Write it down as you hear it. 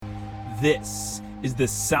This is the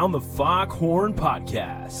Sound the Foghorn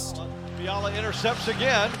Podcast. Fiala intercepts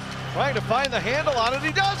again, trying to find the handle on it.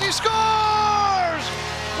 He does. He scores!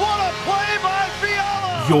 What a play by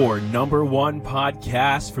Fiala! Your number one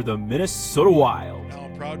podcast for the Minnesota Wild.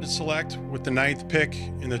 Now proud to select with the 9th pick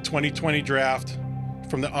in the 2020 draft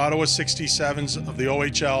from the Ottawa 67s of the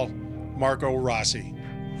OHL, Marco Rossi.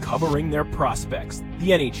 Covering their prospects,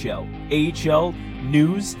 the NHL, AHL,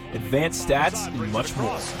 news, advanced stats, and much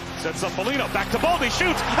more. Sets up Molino, back to Boldy,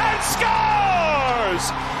 shoots, and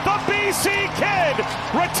scores! The BC Kid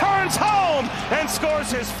returns home and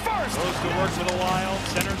scores his first. Goes to work for the Wild,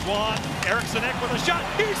 centers one, Eriksson Ek with a shot,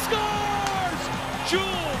 he scores!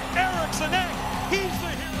 Joel Eriksson Ek, he's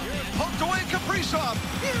the hero. Here's poked away Kaprizov,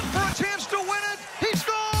 in for a chance to win it, he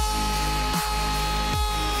scores!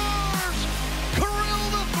 Kirill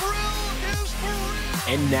the Thrill is for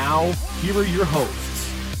real! And now, here are your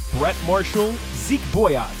hosts, Brett Marshall, Zeke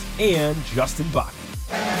Boyott, and Justin Bach.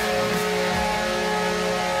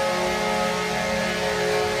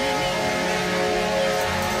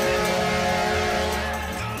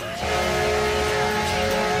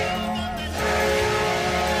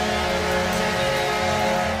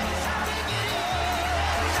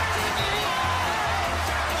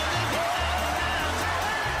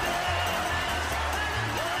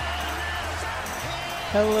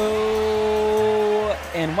 Hello,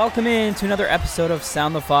 and welcome in to another episode of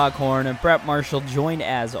Sound the Foghorn. And Brett Marshall, joined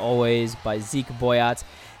as always by Zeke Boyott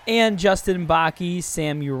and Justin Bakke.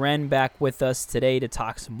 Sam Uren back with us today to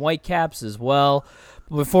talk some Whitecaps as well.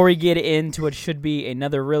 But before we get into what should be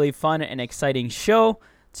another really fun and exciting show,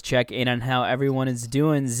 let's check in on how everyone is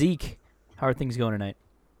doing. Zeke, how are things going tonight?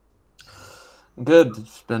 Good.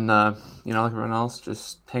 It's been, like everyone else,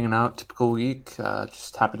 just hanging out. Typical week.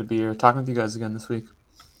 Just happy to be here talking with you guys again this week.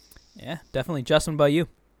 Yeah, definitely. Justin, what about you?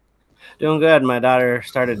 Doing good. My daughter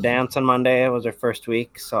started dance on Monday. It was her first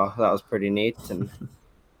week, so that was pretty neat. And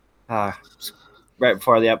right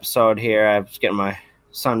before the episode here, I was getting my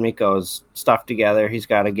son Miko's stuff together. He's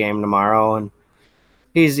got a game tomorrow, and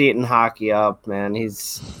he's eating hockey up, man. He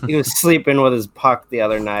was sleeping with his puck the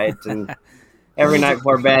other night, and every night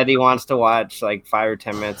before bed, he wants to watch like 5 or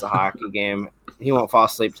 10 minutes of hockey game. He won't fall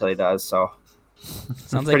asleep till he does. So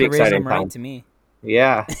sounds like you're raising him right to me.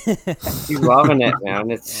 Yeah, he's loving it,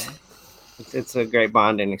 man. It's a great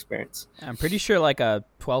bonding experience. I'm pretty sure like a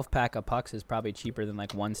 12-pack of pucks is probably cheaper than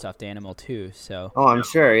like one stuffed animal too. So I'm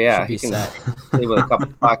sure. Yeah, he can sleep with a couple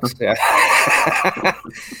of pucks. Yeah,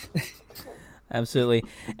 absolutely.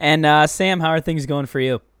 And Sam, how are things going for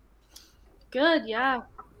you? Good, yeah.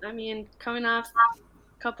 I mean, coming off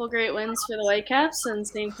a couple great wins for the Whitecaps, and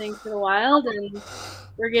same thing for the Wild, and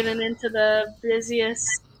we're getting into the busiest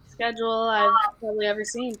schedule I've probably ever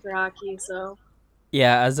seen for hockey. So,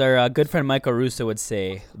 yeah, as our good friend Michael Russo would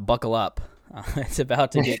say, buckle up. It's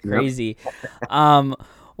about to get crazy. Well,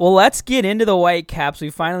 let's get into the Whitecaps.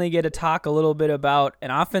 We finally get to talk a little bit about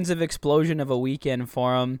an offensive explosion of a weekend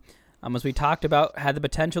for them. As we talked about, had the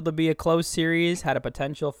potential to be a close series, had a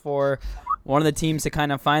potential for one of the teams to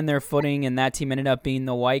kind of find their footing, and that team ended up being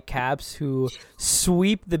the Whitecaps, who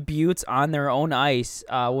sweep the Buttes on their own ice,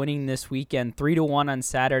 winning this weekend 3-1 on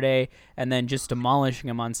Saturday, and then just demolishing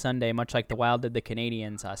them on Sunday, much like the Wild did the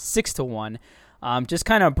Canadiens, 6-1. Just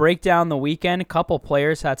kind of break down the weekend. A couple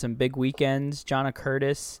players had some big weekends, Jonna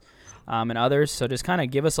Curtis and others, so just kind of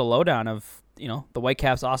give us a lowdown of the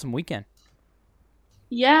Whitecaps' awesome weekend.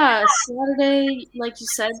 Yeah, Saturday, like you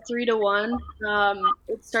said, 3-1.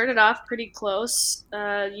 It started off pretty close.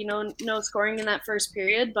 No scoring in that first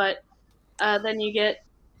period, but then you get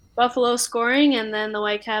Buffalo scoring, and then the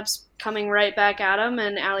Whitecaps coming right back at them.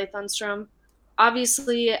 And Ali Thunstrom,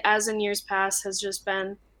 obviously, as in years past, has just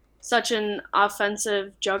been such an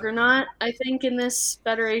offensive juggernaut, I think, in this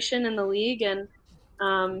federation in the league, and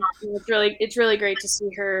it's really great to see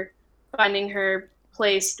her finding her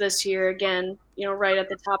place this year again, right at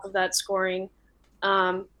the top of that scoring.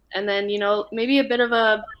 And then, maybe a bit of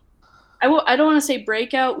I don't want to say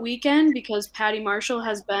breakout weekend, because Patty Marshall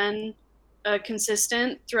has been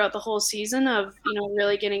consistent throughout the whole season of,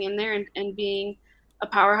 really getting in there and being a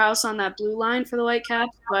powerhouse on that blue line for the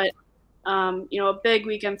Whitecaps. But, a big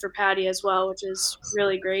weekend for Patty as well, which is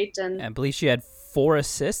really great. And I believe she had 4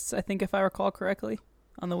 assists, I think, if I recall correctly,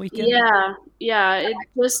 on the weekend. Yeah. It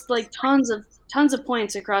just like tons of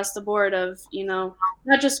points across the board of,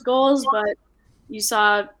 not just goals, but you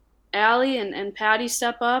saw Allie and Patty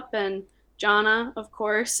step up, and Jonna, of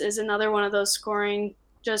course, is another one of those scoring,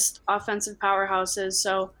 just offensive powerhouses.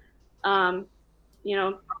 So,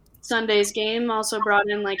 Sunday's game also brought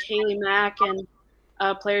in like Haley Mack and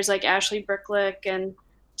players like Ashley Bricklick and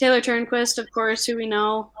Taylor Turnquist, of course, who we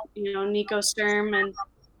know Nico Sturm,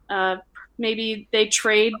 and maybe they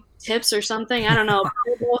trade tips or something. I don't know.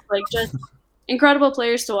 They're both just incredible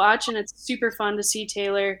players to watch, and it's super fun to see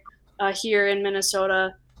Taylor here in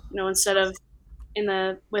Minnesota, instead of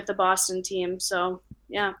with the Boston team. So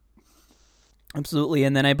yeah. Absolutely.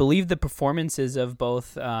 And then I believe the performances of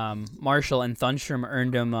both Marshall and Thunstrom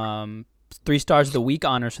earned him 3 Stars of the Week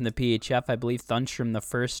honors from the PHF. I believe Thunstrom the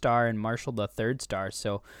 1st star and Marshall the 3rd star.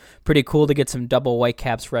 So pretty cool to get some double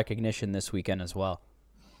Whitecaps recognition this weekend as well.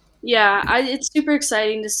 Yeah, it's super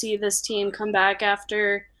exciting to see this team come back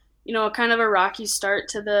after, kind of a rocky start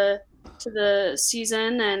to the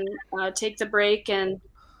season, and take the break and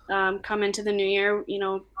come into the new year,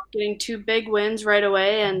 getting 2 big wins right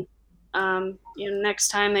away. And next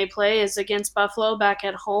time they play is against Buffalo back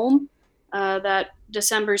at home. That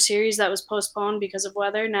December series that was postponed because of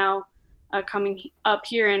weather now coming up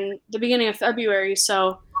here in the beginning of February.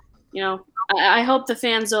 So, I hope the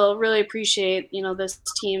fans will really appreciate, this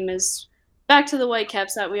team is back to the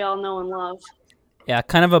Whitecaps that we all know and love. Yeah,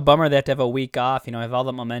 kind of a bummer they have to have a week off, have all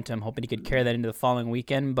the momentum, hoping he could carry that into the following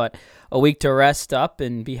weekend, but a week to rest up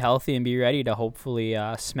and be healthy and be ready to hopefully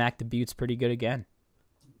smack the Buttes pretty good again.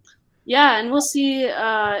 Yeah, and we'll see,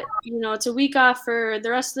 it's a week off for the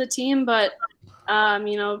rest of the team, but,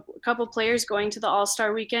 a couple players going to the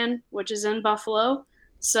All-Star weekend, which is in Buffalo.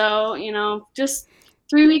 So, just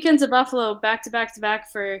 3 weekends of Buffalo back to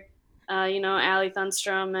back for, Allie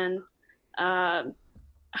Thunstrom and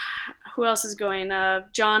who else is going?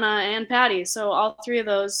 Jonna and Patty. So all 3 of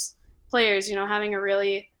those players, having a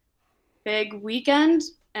really big weekend,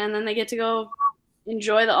 and then they get to go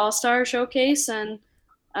enjoy the All-Star showcase and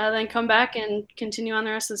then come back and continue on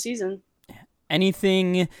the rest of the season.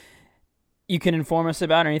 Anything you can inform us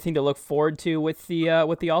about, or anything to look forward to with the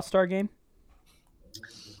All-Star game?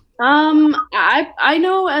 I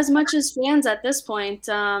know as much as fans at this point.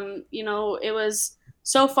 It was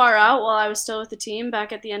so far out while I was still with the team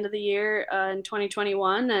back at the end of the year in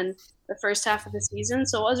 2021 and the first half of the season.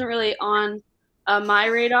 So it wasn't really on my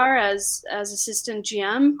radar as assistant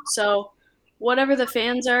GM. So whatever the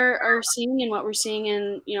fans are seeing and what we're seeing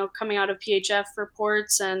in, coming out of PHF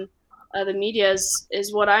reports and the media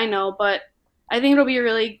is what I know. But I think it'll be a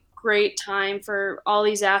really great time for all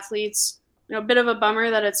these athletes. A bit of a bummer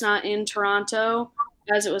that it's not in Toronto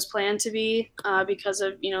as it was planned to be because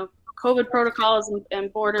of, COVID protocols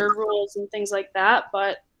and border rules and things like that.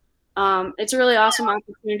 But it's a really awesome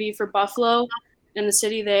opportunity for Buffalo and the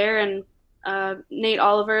city there. And Nate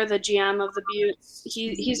Oliver, the GM of the Buttes,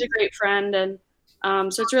 he's a great friend. And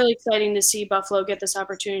so it's really exciting to see Buffalo get this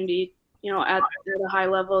opportunity, at a high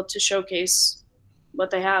level to showcase what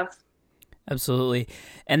they have. Absolutely.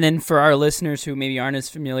 And then for our listeners who maybe aren't as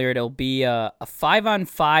familiar, it'll be a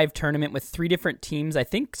 5-on-5 tournament with 3 different teams, I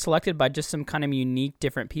think selected by just some kind of unique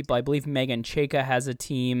different people. I believe Megan Chayka has a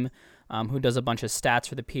team who does a bunch of stats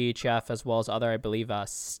for the PHF, as well as other, I believe,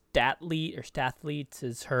 Stathletes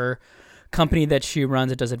is her company that she runs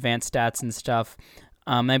that does advanced stats and stuff.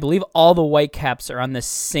 I believe all the Whitecaps are on the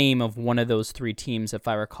same of one of those 3 teams, if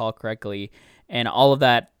I recall correctly. And all of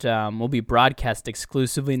that will be broadcast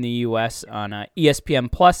exclusively in the U.S. on ESPN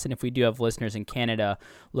Plus. And if we do have listeners in Canada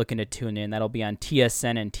looking to tune in, that'll be on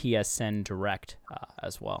TSN and TSN Direct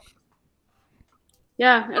as well.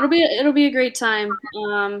 Yeah, it'll be a great time.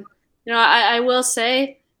 I will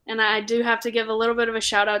say, and I do have to give a little bit of a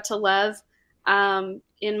shout out to Lev.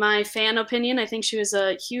 In my fan opinion, I think she was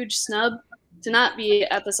a huge snub to not be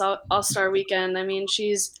at this All-Star weekend. I mean,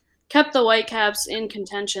 she's kept the Whitecaps in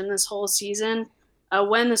contention this whole season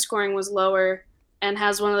when the scoring was lower, and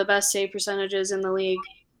has one of the best save percentages in the league.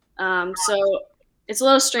 So it's a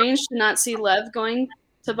little strange to not see Lev going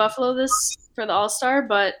to Buffalo for the All-Star,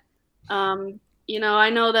 but I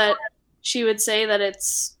know that she would say that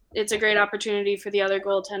it's a great opportunity for the other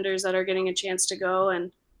goaltenders that are getting a chance to go,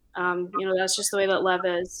 and that's just the way that Lev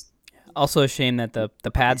is. Also a shame that the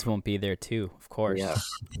pads won't be there too, of course. Yeah.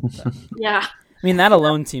 Yeah. I mean, that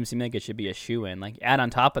alone seems to me like it should be a shoo-in. Like, add on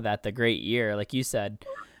top of that the great year, like you said,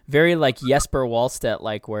 very like Jesper Wallstedt,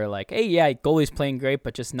 like where like, hey, yeah, goalie's playing great,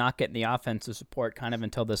 but just not getting the offensive support kind of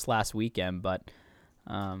until this last weekend. But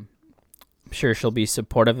I'm sure she'll be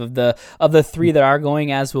supportive of the 3 that are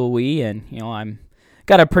going, as will we. And I'm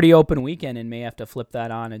got a pretty open weekend and may have to flip that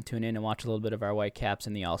on and tune in and watch a little bit of our Whitecaps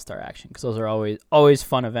in the All-Star action, because those are always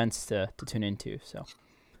fun events to tune into. So.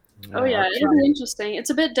 Oh yeah, it'll be interesting.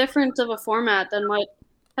 It's a bit different of a format than what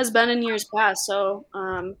has been in years past. So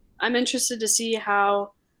I'm interested to see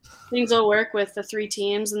how things will work with the 3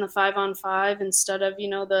 teams and the 5-on-5 instead of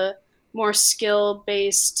the more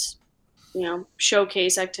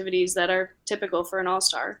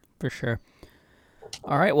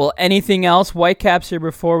All right. Well, anything else, Whitecaps, here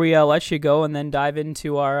before we let you go and then dive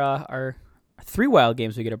into our 3 Wild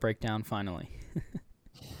games we get to break down finally?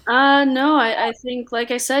 No, I think,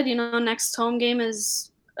 like I said, next home game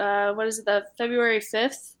is, the February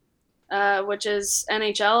 5th, which is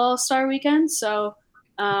NHL All-Star Weekend. So,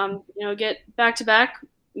 get back-to-back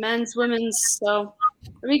men's, women's. So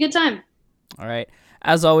it'll be a good time. All right.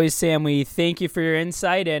 As always, Sam, we thank you for your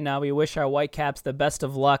insight, and we wish our Whitecaps the best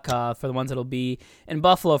of luck for the ones that'll be in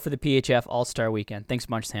Buffalo for the PHF All-Star Weekend. Thanks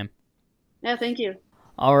much, Sam. Yeah, thank you.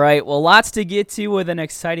 All right. Well, lots to get to with an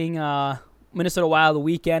exciting Minnesota Wild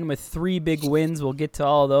weekend with 3 big wins. We'll get to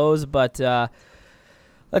all those, but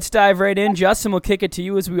let's dive right in. Justin, we'll kick it to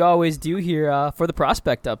you as we always do here for the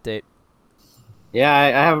prospect update. Yeah, I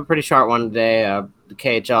have a pretty short one today. The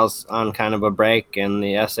KHL's on kind of a break, and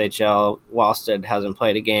the SHL, Wallstead hasn't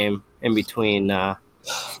played a game in between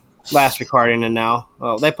last recording and now.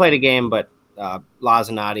 Well, they played a game, but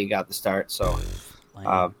Lazanati got the start, so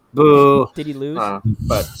boo. Did he lose?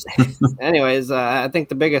 But anyways, I think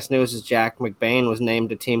the biggest news is Jack McBain was named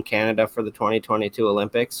to Team Canada for the 2022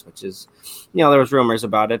 Olympics, which is, there was rumors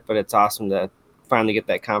about it, but it's awesome to finally get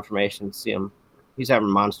that confirmation, see him. He's having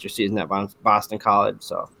a monster season at Boston College,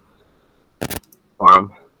 so for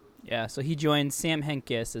him. Yeah, so he joined Sam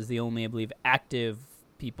Henkes as the only, I believe, active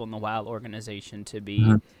people in the Wild organization to be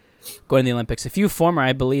going to the Olympics. A few former,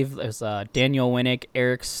 I believe, there's Daniel Winnick,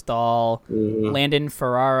 Eric Stahl, Landon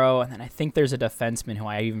Ferraro, and then I think there's a defenseman who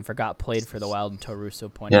I even forgot played for the Wild until Russo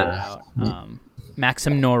pointed it out.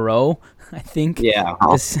 Maxim Noro, I think. Yeah,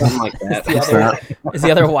 something like that. is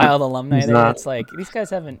the other Wild alumni there. It's like, these guys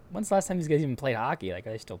haven't, when's the last time these guys even played hockey? Like,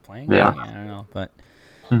 are they still playing? Yeah. I don't know, but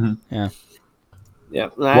yeah. I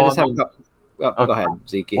Well, just have a couple. Go ahead,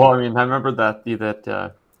 Zeke. Well, I remember that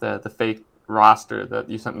the fake roster that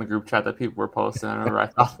you sent in the group chat that people were posting. I remember I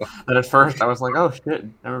thought that at first I was like, oh shit.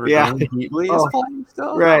 I remember Heatley is playing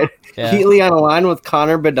still. Right. Yeah. Heatley on a line with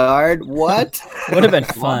Connor Bedard. What? Would have been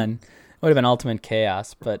fun. Would have been ultimate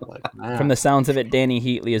chaos, but Man. from the sounds of it, Danny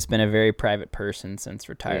Heatley has been a very private person since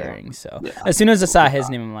retiring. Yeah. So as soon as I saw his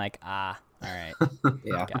name, I'm like, all right,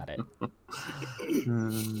 got it.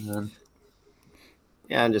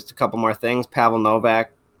 Yeah, and just a couple more things. Pavel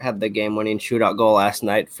Novak had the game-winning shootout goal last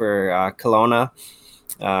night for Kelowna.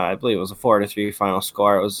 I believe it was a 4-3 final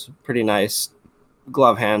score. It was pretty nice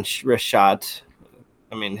glove hand wrist shot.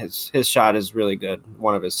 I mean, his shot is really good,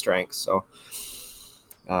 one of his strengths. So.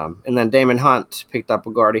 And then Damon Hunt picked up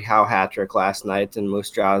a Gordie Howe hat trick last night in Moose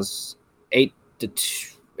Jaw's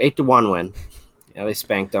 8-1 win. Yeah, they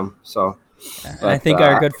spanked them. So, but, I think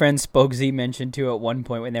our good friend Spogsy mentioned too at one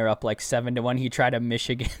point when they were up like 7-1, he tried a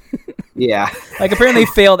Michigan. Yeah, like apparently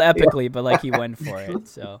failed epically, but like he went for it.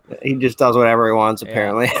 So he just does whatever he wants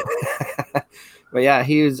apparently. But yeah,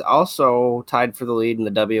 he was also tied for the lead in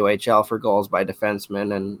the WHL for goals by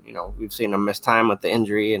defensemen, and we've seen him miss time with the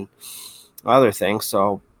injury and other things.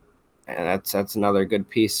 So, and that's another good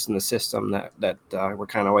piece in the system that we're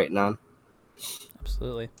kind of waiting on.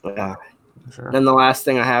 Absolutely. Yeah. Sure. Then the last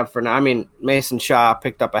thing I have for now, Mason Shaw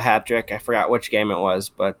picked up a hat trick. I forgot which game it was,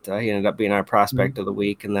 but he ended up being our prospect of the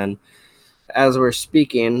week. And then as we're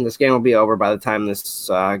speaking, this game will be over by the time this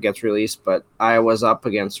gets released, but Iowa's up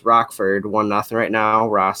against Rockford 1-0 right now.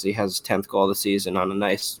 Rossi has his 10th goal of the season on a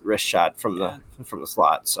nice wrist shot from the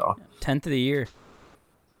slot. So 10th of the year.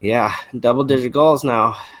 Yeah, double-digit goals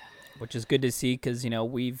now. Which is good to see because,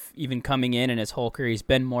 we've even coming in his whole career, he's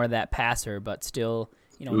been more of that passer, but still,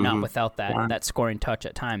 not without that scoring touch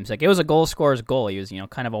at times. Like, it was a goal scorer's goal. He was,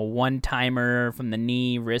 kind of a one-timer from the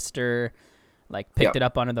knee, wrister, like, picked it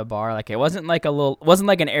up under the bar. Like, it wasn't like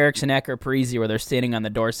an Eriksson Ek or Parisi where they're standing on the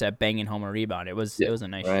doorstep banging home a rebound. It was a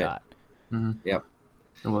nice shot. Mm-hmm. Yep,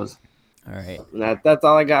 it was. All right. That's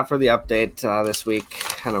all I got for the update this week.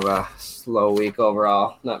 Kind of a slow week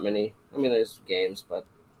overall. Not many. There's games, but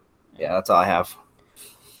yeah, that's all I have.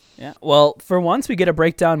 Yeah. Well, for once, we get to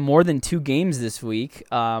break down more than 2 games this week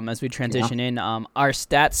as we transition in. Our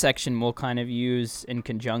stats section we'll kind of use in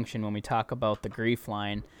conjunction when we talk about the grief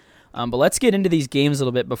line. But let's get into these games a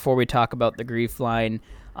little bit before we talk about the grief line.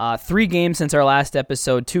 3 games since our last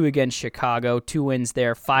episode, 2 against Chicago, 2 wins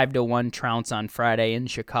there, 5-1 trounce on Friday in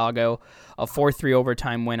Chicago, a 4-3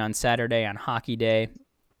 overtime win on Saturday on Hockey Day.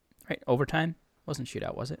 Right, overtime? Wasn't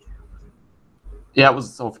shootout, was it? Yeah, it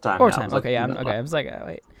was overtime. Overtime, yeah, okay, I was like,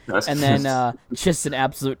 wait. And then just an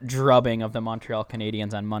absolute drubbing of the Montreal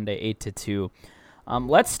Canadiens on Monday, 8-2.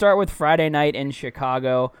 Let's start with Friday night in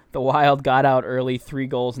Chicago. The Wild got out early, 3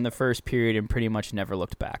 goals in the first period, and pretty much never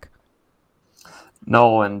looked back.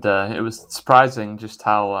 No, and it was surprising just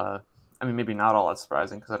how, maybe not all that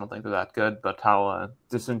surprising because I don't think they're that good, but how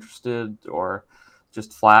disinterested or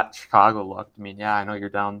just flat Chicago looked. I mean, yeah, I know you're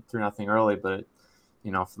down 3-0 early, but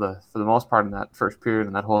for the most part in that first period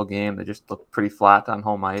and that whole game, they just looked pretty flat on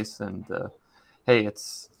home ice. And hey,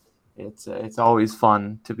 it's always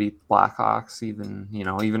fun to beat the Blackhawks, even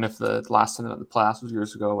if the last time that the playoffs was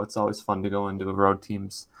years ago. It's always fun to go into a road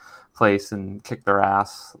team's place and kick their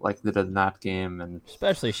ass like they did in that game, and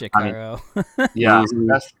especially Chicago.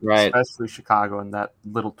 Especially Chicago, and that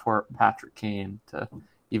little twerp Patrick Kane,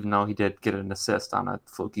 even though he did get an assist on a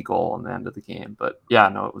fluky goal in the end of the game. But yeah,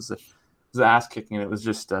 no, it was ass kicking. It was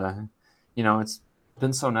just it's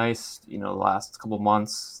been so nice, the last couple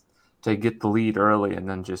months to get the lead early and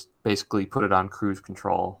then just basically put it on cruise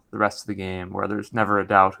control the rest of the game, where there's never a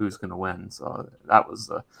doubt who's going to win. So that was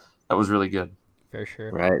really good. For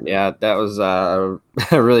sure. Right. Yeah, that was a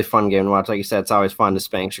really fun game to watch. Like you said, it's always fun to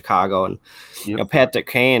spank Chicago. And Patrick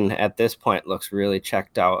Kane at this point looks really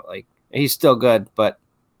checked out. Like, he's still good, but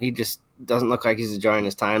he just doesn't look like he's enjoying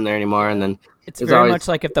his time there anymore. And then it's very much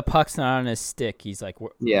like if the puck's not on his stick, he's like,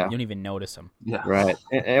 you don't even notice him. Yeah. Right.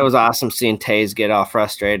 It was awesome seeing Taze get all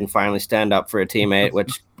frustrated and finally stand up for a teammate,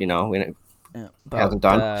 which, we hasn't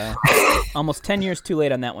done. Almost 10 years too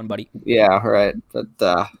late on that one, buddy. Yeah, right.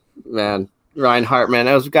 But, man, Ryan Hartman,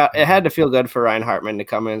 it had to feel good for Ryan Hartman to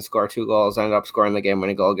come in and score 2 goals, ended up scoring the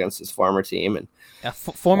game-winning goal against his former team. And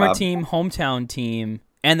former team, hometown team,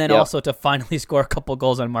 and then also to finally score a couple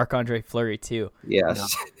goals on Marc-Andre Fleury too.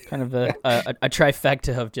 Yes. Kind of a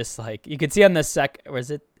trifecta of just like, you could see on the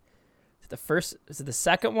was it the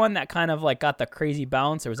second one that kind of like got the crazy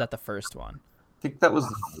bounce, or was that the first one? I think that was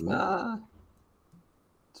I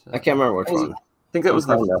can't remember which one. I think it was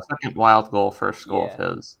the second Wild goal, first goal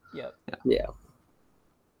of his. Yep. Yeah.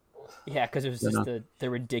 Yeah, because it was just the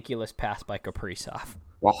ridiculous pass by Kaprizov.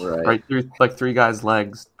 Well, right through like 3 guys'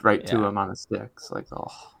 legs, right to him on the sticks. Like,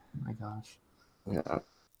 oh my gosh. Yeah.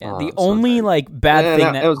 The only bad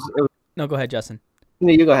thing that was... No, go ahead, Justin.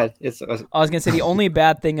 No, you go ahead. I was gonna say the only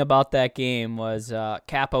bad thing about that game was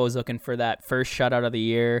Kappa was looking for that first shutout of the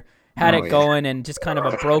year, had it going, and just kind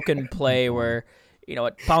of a broken play where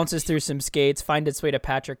it bounces through some skates, finds its way to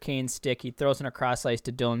Patrick Kane's stick. He throws in a cross ice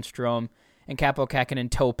to Dylan Strome, and Kaapo Kähkönen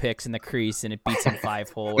toe picks in the crease, and it beats him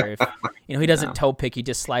 5-hole. Where if he doesn't toe pick, he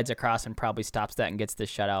just slides across and probably stops that and gets the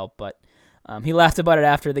shutout. But he laughed about it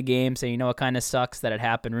after the game, saying, it kind of sucks that it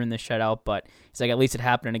happened, ruined the shutout. But he's like, at least it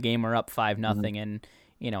happened in a game we're up 5-0, and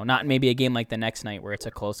not maybe a game like the next night where it's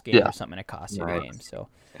a close game or something and it costs you the game. So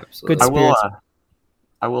absolutely. Good spirits.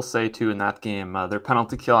 I will say, too, in that game, their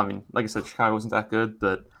penalty kill, I mean, like I said, Chicago wasn't that good,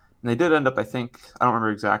 but they did end up, I think, I don't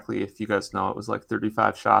remember exactly if you guys know, it was like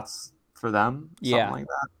 35 shots for them, something like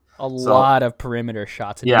that. A lot of perimeter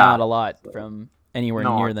shots, and not a lot from anywhere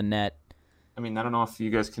near the net. I mean, I don't know if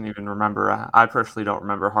you guys can even remember. I personally don't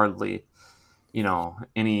remember hardly,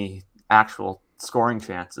 any actual scoring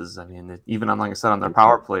chances. I mean, even on, like I said, on their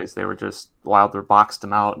power plays, they were just Wilder boxed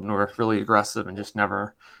them out and were really aggressive and just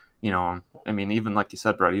never... I mean, even like you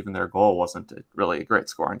said, Brett, even their goal wasn't really a great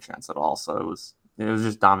scoring chance at all. So it was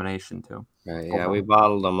just domination too. Yeah, we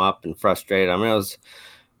bottled them up and frustrated them.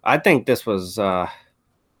 I think this was, I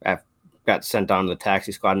got sent down to the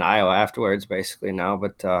taxi squad in Iowa afterwards, basically now.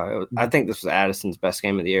 But I think this was Addison's best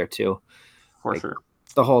game of the year too. For sure.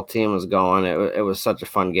 The whole team was going. It was such a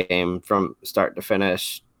fun game from start to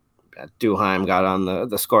finish. Duheim got on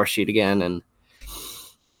the score sheet again, and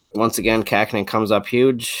once again, Kähkönen comes up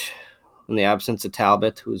huge in the absence of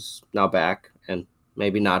Talbot, who's now back and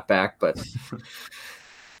maybe not back, but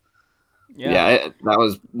that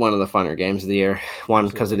was one of the funner games of the year. One,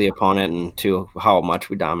 because of the opponent, and 2, how much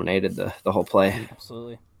we dominated the whole play.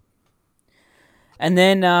 Absolutely. And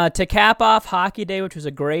then to cap off Hockey Day, which was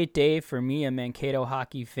a great day for me, a Mankato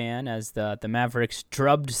hockey fan, as the Mavericks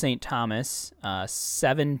drubbed St. Thomas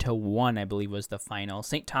 7-1, I believe was the final.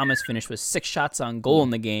 St. Thomas finished with 6 shots on goal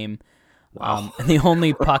in the game. Wow. And the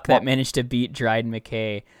only puck that managed to beat Dryden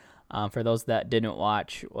McKay, for those that didn't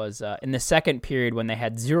watch, was in the second period when they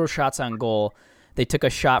had 0 shots on goal. They took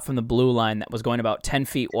a shot from the blue line that was going about 10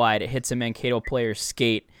 feet wide. It hits a Mankato player's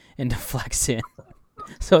skate and deflects in.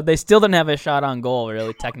 So they still didn't have a shot on goal,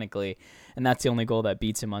 really, technically, and that's the only goal that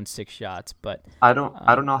beats him on 6 shots. But I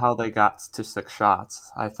don't know how they got to 6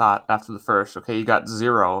 shots. I thought after the first, okay, you got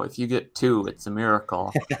 0. If you get 2, it's a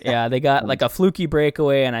miracle. Yeah, they got like a fluky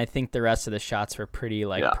breakaway, and I think the rest of the shots were pretty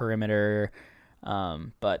perimeter.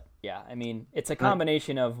 But yeah, I mean, it's a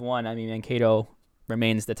combination of one. I mean, Mankato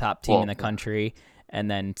remains the top team in the country. And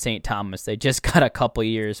then St. Thomas, they just got a couple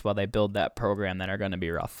years while they build that program that are going to be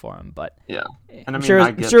rough for them. But and I'm sure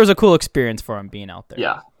it was a cool experience for him being out there.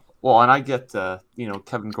 Yeah, well, and I get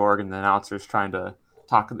Kevin Gorg and the announcers trying to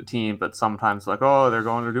talk of the team, but sometimes like, oh, they're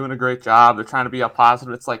doing a great job. They're trying to be a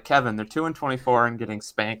positive. It's like, Kevin, they're 2-24 and getting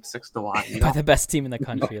spanked 6-1. By the best team in the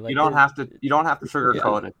country. You don't have to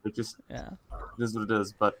sugarcoat it. It just it is what it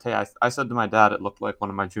is. But hey, I said to my dad, it looked like one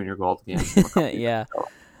of my junior gold games. Yeah.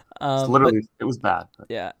 Literally, it was bad. But.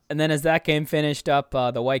 Yeah. And then as that game finished up,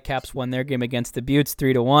 the Whitecaps won their game against the Buttes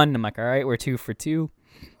 3-1. I'm like, all right, we're 2 for 2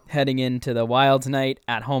 heading into the Wild tonight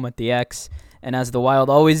at home at the X. And as the Wild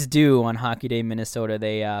always do on Hockey Day Minnesota,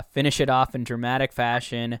 they finish it off in dramatic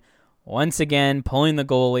fashion, once again pulling the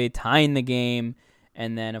goalie, tying the game,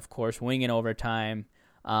 and then, of course, winning in overtime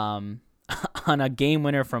on a game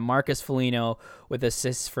winner from Marcus Foligno with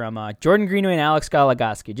assists from Jordan Greenway and Alex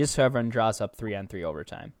Goligoski, just so everyone draws up 3-on-3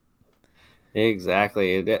 overtime.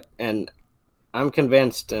 Exactly. And I'm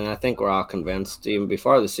convinced, and I think we're all convinced, even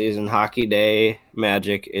before the season, Hockey Day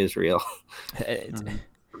magic is real.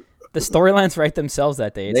 The storylines write themselves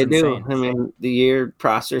that day. It's insane. Do. I mean, the year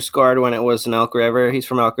Prosser scored when it was in Elk River, he's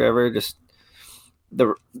from Elk River, just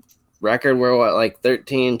the record were like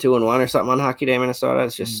 13-2-1 or something on Hockey Day Minnesota.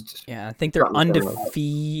 It's just I think they're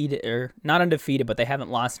undefeated, or not undefeated, but they haven't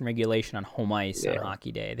lost in regulation on home ice on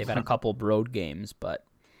Hockey Day. They've had a couple road games, but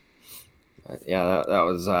that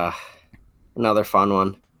was another fun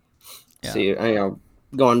one. Yeah. See,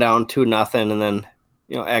 going down 2-0, and then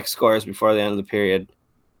X scores before the end of the period.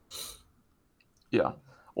 Yeah.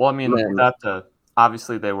 Well, I mean, that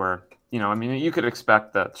obviously they were, you could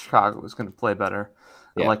expect that Chicago was going to play better,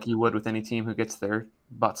 like you would with any team who gets their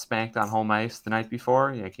butt spanked on home ice the night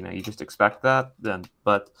before. Like, you just expect that.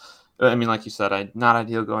 But I mean, like you said, not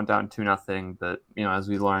ideal going down 2-0. But as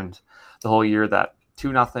we learned the whole year, that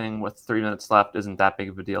 2-0 with 3 minutes left isn't that big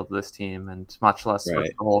of a deal to this team, and much less with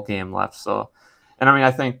the whole game left. So, and I mean,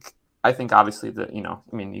 I think obviously that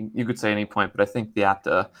you could say any point, but I think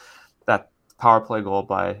that power play goal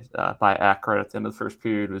by Eck right at the end of the first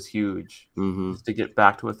period was huge to get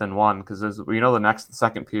back to within one, because the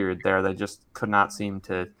second period there, they just could not seem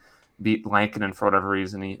to beat Lankinen for whatever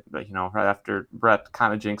reason. He right after Brett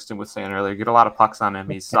kind of jinxed him with saying earlier, get a lot of pucks on him,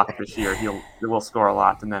 he's sucked this year, he will score a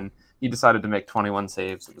lot, and then he decided to make 21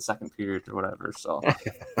 saves in the second period or whatever. So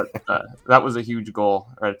that was a huge goal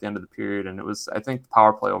right at the end of the period, and I think the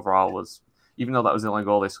power play overall was, even though that was the only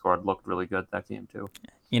goal they scored, looked really good that game too.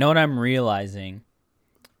 You know what I'm realizing?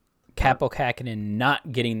 Kaapo Kähkönen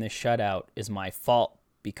not getting the shutout is my fault,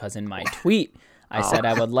 because in my tweet I said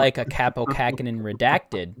I would like a Kaapo Kähkönen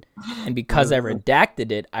redacted, and because I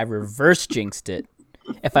redacted it, I reverse jinxed it.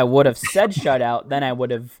 If I would have said shutout, then I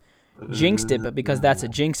would have jinxed it, but because that's a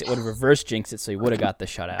jinx, it would have reverse jinxed it, so he would have got the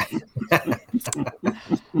shutout.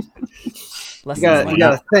 You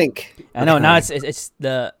gotta think. I know, now it's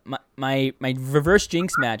my reverse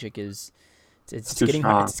jinx magic is it's getting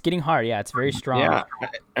hard. It's getting hard. Yeah, it's very strong. Yeah,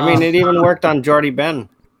 I mean, it even worked on Jordy Ben.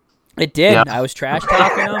 It did. Yeah. I was trash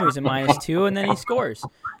talking him. He was a -2, and then he scores,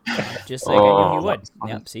 just like I knew he would.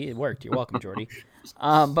 Yep. See, it worked. You're welcome, Jordy.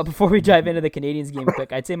 But before we dive into the Canadiens game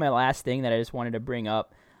quick, I'd say my last thing that I just wanted to bring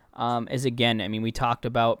up is, again, I mean, we talked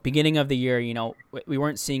about beginning of the year, we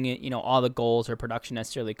weren't seeing it, all the goals or production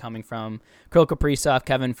necessarily coming from Kirill Kaprizov,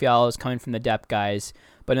 Kevin Fiala is coming from the depth guys.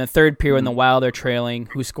 But in the third period, when the Wild are trailing,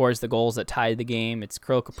 who scores the goals that tied the game? It's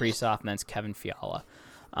Kirill Kaprizov, and then it's Kevin Fiala.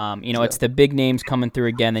 It's the big names coming through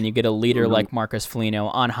again. Then you get a leader like Marcus Foligno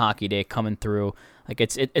on Hockey Day coming through. Like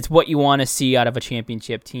it's what you want to see out of a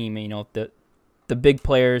championship team. The big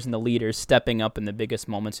players and the leaders stepping up in the biggest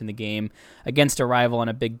moments in the game against a rival on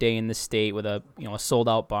a big day in the state with a sold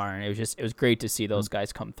out barn. It was great to see those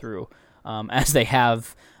guys come through, as they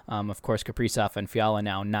have. Of course, Kaprizov and Fiala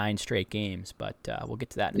now 9 straight games, but we'll get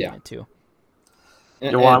to that in a minute too.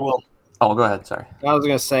 I will. Oh, go ahead. Sorry. I was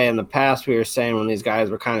going to say, in the past, we were saying when these guys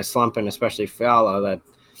were kind of slumping, especially Fiala, that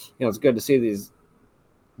it's good to see these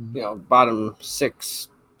bottom 6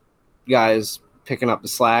 guys picking up the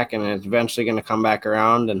slack, and it's eventually going to come back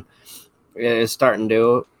around, and it is starting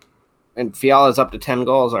to. And Fiala's up to 10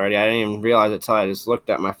 goals already. I didn't even realize it until I just looked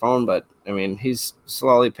at my phone, but I mean, he's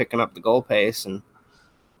slowly picking up the goal pace and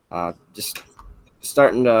just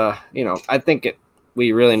starting to, I think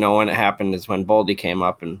we really know when it happened is when Boldy came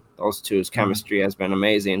up, and those two's chemistry has been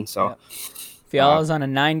amazing. So Fiala's on a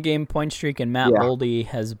 9-game point streak, and Matt Boldy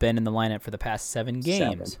has been in the lineup for the past 7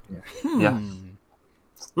 games. I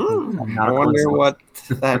wonder what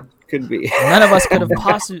that could be. None of us could have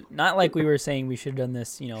possibly, not like we were saying we should have done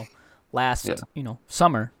this, last,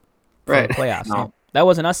 summer for the playoffs. No. That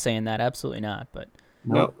wasn't us saying that, absolutely not. But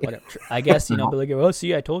whatever. I guess, Billy go, oh,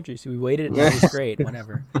 see, I told you. So we waited, and it was great,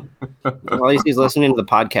 whatever. Well, at least he's listening to the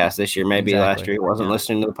podcast this year. Maybe last year he wasn't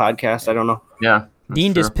listening to the podcast. I don't know. Yeah.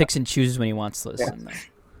 Dean just picks and chooses when he wants to listen.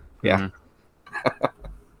 Yeah.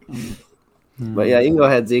 But yeah, you can go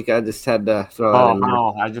ahead, Zeke. I just had to throw that in there.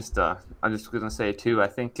 No, I just was gonna say too. I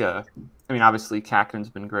think obviously Kakrin's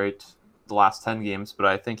been great the last 10 games, but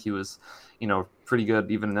I think he was, pretty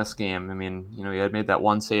good even in this game. I mean, he had made that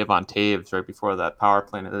one save on Taves right before that power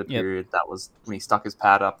play in the period. That was when he stuck his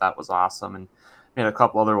pad up. That was awesome, and made a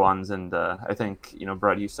couple other ones. And I think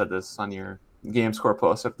Brett, you said this on your game score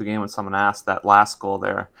post after the game when someone asked, that last goal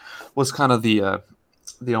there was kind of the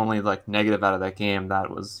only like negative out of that game.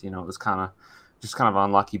 That was it was kind of an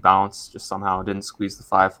unlucky bounce, just somehow didn't squeeze the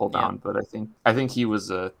 5-hole down. But I think he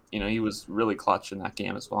was he was really clutch in that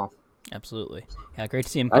game as well. Absolutely. Yeah, great to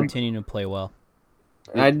see him continuing to play well.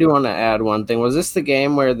 I do want to add one thing. Was this the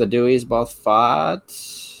game where the Deweys both fought?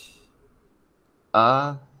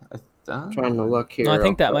 I'm trying to look here. No, I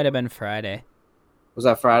think that might have been Friday. Was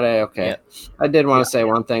that Friday? Okay. Yeah. I did want to say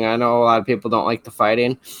one thing. I know a lot of people don't like the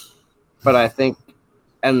fighting, but I think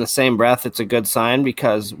in the same breath, it's a good sign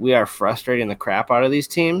because we are frustrating the crap out of these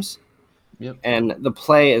teams. Yep. And the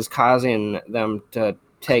play is causing them to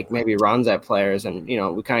take maybe runs at players, and we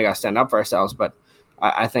kind of got to stand up for ourselves. But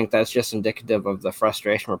I think that's just indicative of the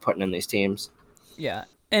frustration we're putting in these teams. Yeah,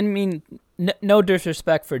 and I mean, no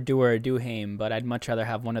disrespect for Dewar or Duhaime, but I'd much rather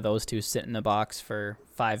have one of those two sit in the box for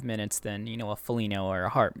 5 minutes than a Foligno or a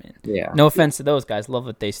Hartman. Yeah. No offense to those guys, love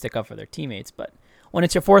that they stick up for their teammates, but when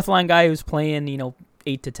it's your fourth line guy who's playing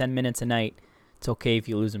 8 to 10 minutes a night, it's okay if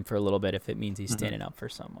you lose him for a little bit if it means he's standing up for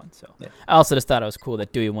someone. So I also just thought it was cool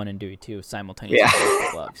that Dewey 1 and Dewey 2 simultaneously with the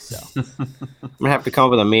gloves. So I'm gonna have to come up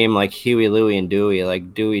with a meme like Huey, Louie, and Dewey,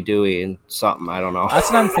 like Dewey and something. I don't know. That's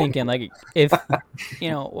what I'm thinking. Like if I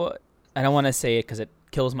don't want to say it because it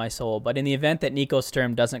kills my soul, but in the event that Nico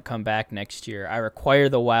Sturm doesn't come back next year, I require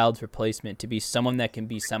the Wild's replacement to be someone that can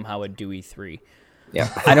be somehow a Dewey 3. Yeah,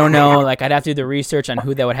 I don't know. Like I'd have to do the research on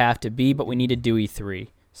who that would have to be, but we need a Dewey 3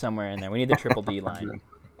 somewhere in there. We need the triple D line.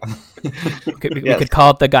 We could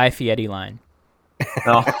call it the Guy Fieri line.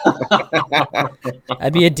 No.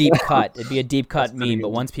 That'd be a deep cut. It'd be a deep cut meme, but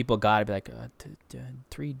once people got it, it'd be like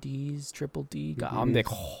 3 Ds, triple D. I'm like,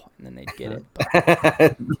 and then they'd get it.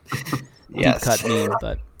 But deep cut meme.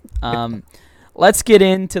 But let's get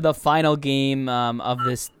into the final game of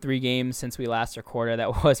this 3 games since we last recorded.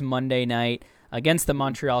 That was Monday night against the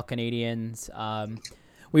Montreal Canadiens.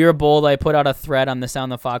 We were bold. I put out a thread on the Sound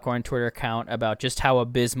the Foghorn Twitter account about just how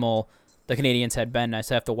abysmal the Canadiens had been. I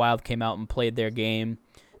said if the Wild came out and played their game,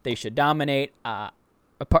 they should dominate.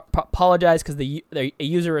 Apologize because a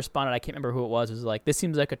user responded. I can't remember who it was. It was like, this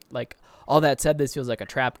seems like all that said, this feels like a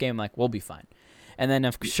trap game. Like, we'll be fine. And then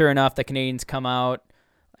sure enough, the Canadiens come out.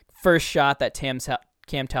 First shot that Cam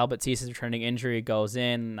Talbot sees his returning injury goes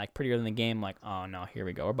in, like pretty early in the game, like, oh no, here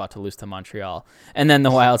we go. We're about to lose to Montreal. And then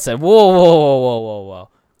the Wild said, whoa.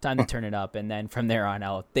 Time to turn it up. And then from there on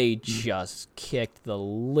out, they just kicked the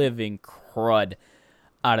living crud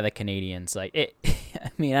out of the Canadiens. Like I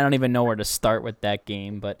don't even know where to start with that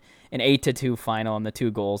game, but an 8-2 final and the 2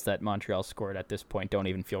 goals that Montreal scored at this point don't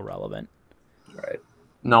even feel relevant. Right.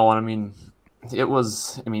 No, it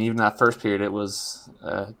was, even that first period, it was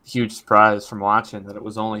a huge surprise from watching that it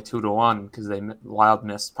was only 2-1 because Wild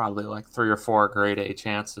missed probably like 3 or 4 grade A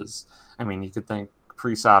chances. You could think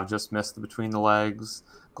Kaprizov just missed the between the legs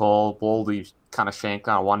goal. Boldy kind of shanked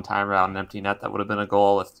on a one-timer out an empty net. That would have been a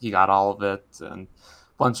goal if he got all of it, and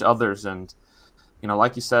a bunch of others. And,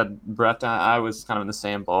 like you said, Brett, I was kind of in the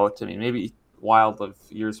same boat. Maybe Wild of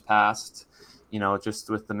years past, just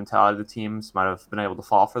with the mentality of the teams, might have been able to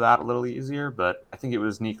fall for that a little easier. But I think it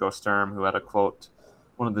was Nico Sturm who had a quote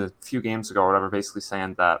one of the few games ago or whatever, basically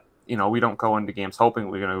saying that, we don't go into games hoping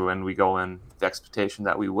we're going to win. We go in with the expectation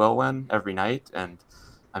that we will win every night. And,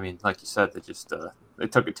 like you said, they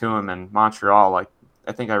took it to him. And Montreal,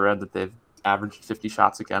 I think I read that they've averaged 50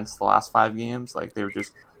 shots against the last 5 games. Like, they were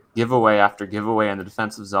just giveaway after giveaway in the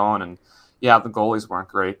defensive zone. And, yeah, the goalies weren't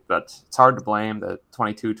great, but it's hard to blame the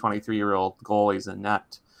 22, 23-year-old goalies in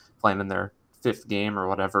net playing in their 5th game or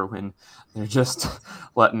whatever when they're just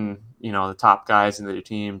letting, the top guys in their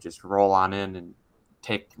team just roll on in and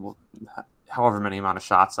take however many amount of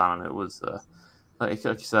shots on them. It was, like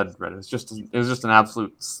you said, Brett, it was just an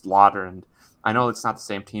absolute slaughter. And I know it's not the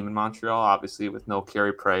same team in Montreal, obviously, with no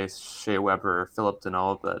Carey Price, Shea Weber, Philip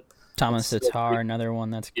Deneau, but Thomas Tatar, another one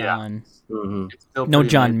that's gone. Mm-hmm. No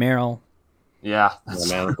John Merrill. Yeah,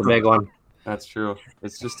 that's a big one. That's true.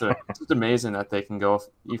 It's just amazing that you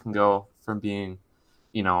can go from being,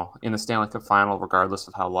 in the Stanley Cup final, regardless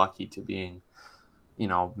of how lucky, to being,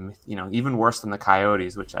 even worse than the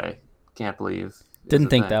Coyotes, which I can't believe. Didn't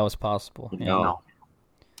think that was possible. Yeah.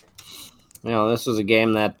 No. This was a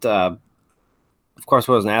game that, of course,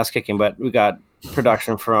 wasn't ass kicking, but we got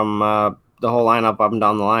production from the whole lineup up and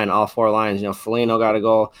down the line, all 4 lines. Foligno got a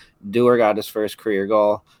goal. Dewar got his first career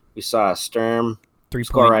goal. We saw Sturm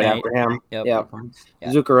score right after him. Yep.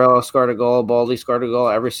 Zuccarello scored a goal. Boldy scored a goal.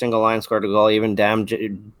 Every single line scored a goal. Even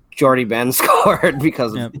Jordy Ben scored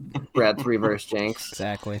because of Brad's reverse jinx.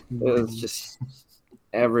 Exactly. It was just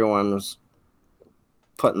everyone was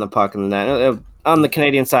putting the puck in the net. On the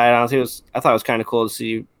Canadian side, honestly, I thought it was kind of cool to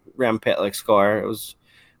see Rem Pitlick score. It was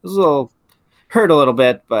a little hurt a little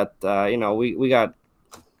bit, but we got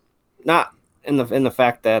not in the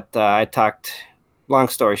fact that I talked. Long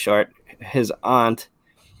story short, his aunt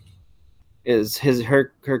is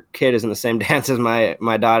her kid is in the same dance as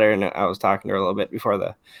my daughter, and I was talking to her a little bit before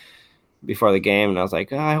the game, and I was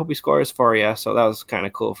like, I hope he scores for you. So that was kind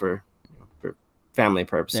of cool for family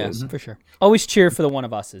purposes. Yeah, for sure. Always cheer for the one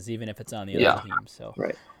of us's, even if it's on the other team. So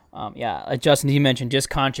right. Justin, he mentioned just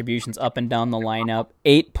contributions up and down the lineup.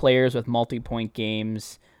 8 players with multi-point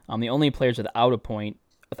games. The only players without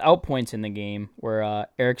points in the game were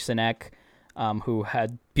Eriksson Ek, who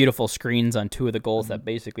had beautiful screens on 2 of the goals that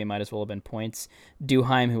basically might as well have been points.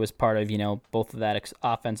 Duheim, who was part of both of that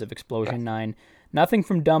offensive explosion 9. Nothing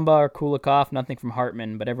from Dumba or Kulikov, nothing from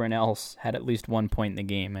Hartman, but everyone else had at least 1 point in the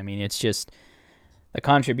game. I mean, it's just the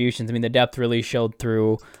contributions. I mean, the depth really showed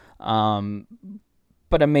through.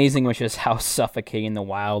 But amazing was just how suffocating the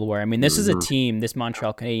Wild were. I mean, this is a team, this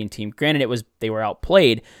Montreal Canadian team. Granted, they were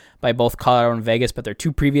outplayed by both Colorado and Vegas, but their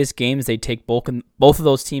 2 previous games, they take both of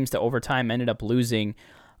those teams to overtime, ended up losing.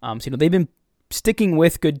 So they've been sticking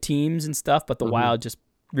with good teams and stuff, but the Wild just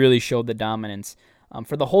really showed the dominance.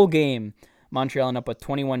 For the whole game, Montreal ended up with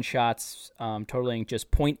 21 shots, totaling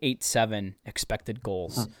just 0.87 expected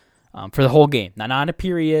goals for the whole game. Not a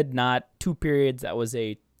period, not 2 periods. That was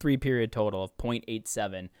a 3-period total of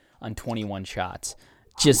 0.87 on 21 shots.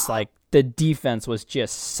 Just like the defense was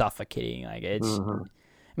just suffocating. Like it's, I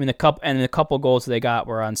mean, the couple goals they got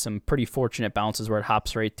were on some pretty fortunate bounces where it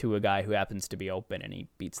hops right to a guy who happens to be open and he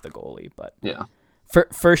beats the goalie. But yeah,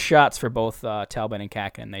 first shots for both Talbot and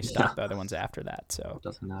Kakinen, they stopped the other ones after that. So it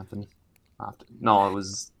doesn't happen often. No, it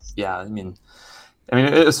was I mean,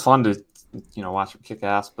 it was fun to watch him kick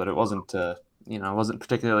ass, but it wasn't it wasn't a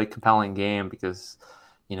particularly compelling game because.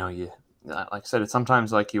 You like I said, it's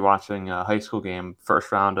sometimes like you watching a high school game,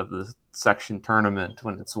 first round of the section tournament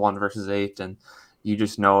when it's 1 versus 8, and you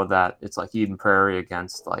just know that it's like Eden Prairie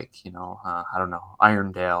against I don't know,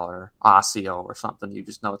 Irondale or Osseo or something. You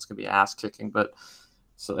just know it's gonna be ass kicking. But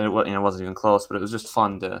so it wasn't even close. But it was just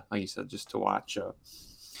fun to, like you said, just to watch.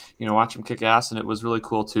 Watch him kick ass, and it was really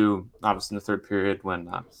cool too. Obviously in the 3rd period when.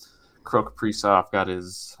 Kirill Kaprizov got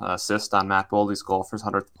his assist on Matt Boldy's goal for his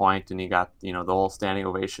 100th point, and he got the whole standing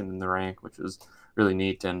ovation in the rink, which was really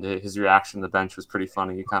neat. And his reaction on the bench was pretty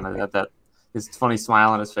funny. He kind of had his funny smile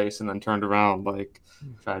on his face, and then turned around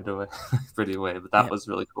tried to pretty away. But that was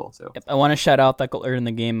really cool too. Yep. I want to shout out that earlier in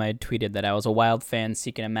the game I tweeted that I was a Wild fan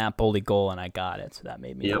seeking a Matt Boldy goal, and I got it, so that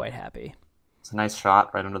made me quite happy. It's a nice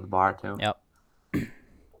shot right under the bar too. Yep.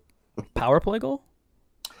 Power play goal,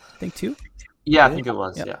 I think 2. Yeah, I think it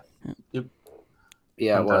was. Yep. Yep.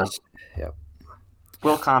 Yeah, it was. Yep.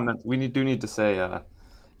 Will comment. We do need to say,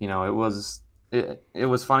 it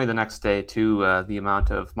was funny the next day too. The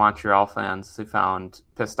amount of Montreal fans they found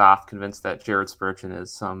pissed off, convinced that Jared Spurgeon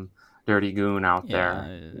is some dirty goon out there.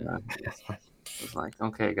 It was like,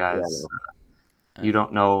 okay, guys, you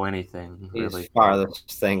don't know anything. Really,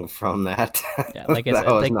 farthest thing from that. Yeah, like I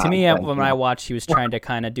said, to me, when I watched, he was trying to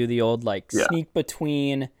kind of do the old sneak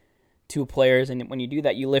between 2 players, and when you do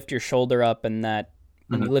that, you lift your shoulder up, and that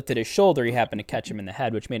when he lifted his shoulder, he happened to catch him in the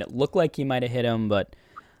head, which made it look like he might have hit him, but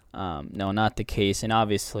no, not the case. And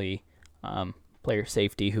obviously, player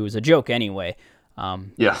safety, who was a joke anyway,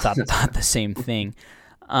 thought the same thing.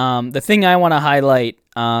 The thing I want to highlight,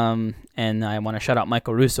 and I want to shout out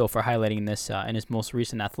Michael Russo for highlighting this in his most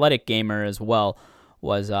recent Athletic Gamer as well,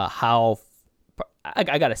 was how I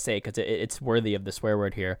gotta say, because it's worthy of the swear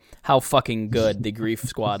word here, how fucking good the Grief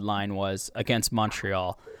Squad line was against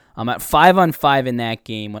Montreal. At 5-on-5 in that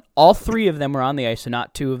game, when all 3 of them were on the ice, so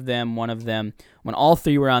not 2 of them, 1 of them, when all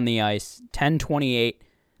 3 were on the ice, 10-28,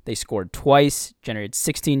 they scored twice, generated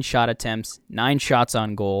 16 shot attempts, 9 shots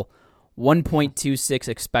on goal, 1.26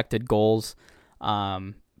 expected goals.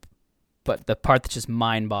 But the part that's just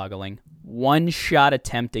mind-boggling, 1 shot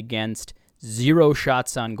attempt against, 0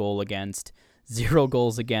 shots on goal against, 0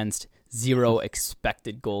 goals against, 0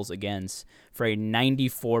 expected goals against, for a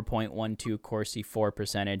 94.12 Corsi for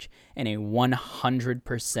percentage and a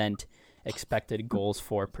 100% expected goals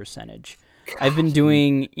for percentage. I've been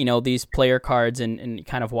doing, these player cards and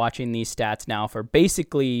kind of watching these stats now for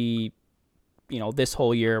basically, this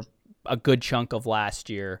whole year, a good chunk of last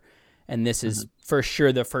year. And this is for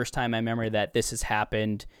sure the first time I remember that this has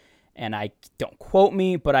happened. And I don't quote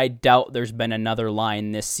me, but I doubt there's been another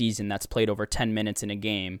line this season that's played over 10 minutes in a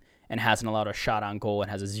game and hasn't allowed a shot on goal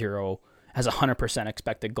and has a 100%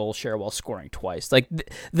 expected goal share while scoring twice. Like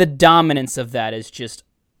the dominance of that is just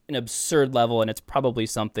an absurd level, and it's probably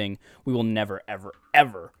something we will never, ever,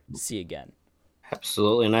 ever see again.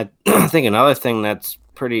 Absolutely. And I think another thing that's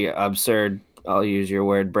pretty absurd, I'll use your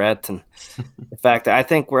word, Brett, and the fact that I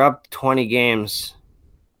think we're up 20 games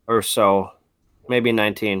or so, maybe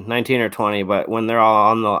 19 or 20, but when they're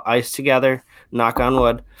all on the ice together, knock on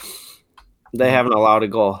wood, they haven't allowed a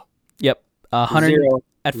goal. Yep. 100 Zero.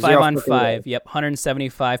 at 5-on-5. Yep.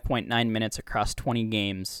 175.9 minutes across 20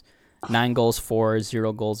 games. 9 goals for,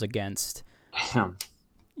 0 goals against.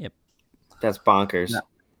 Yep. That's bonkers. Yeah.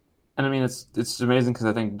 And I mean, it's amazing because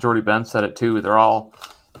I think Jordy Ben said it too. They all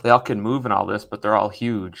can move in all this, but they're all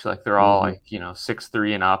huge. Like they're all like,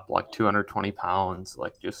 6'3" and up, like 220 pounds.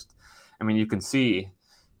 Like just, I mean, you can see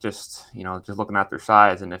just looking at their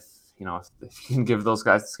size, and if you can give those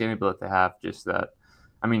guys the skating ability they have, just that.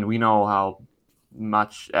 I mean, we know how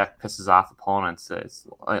much Ek pisses off opponents.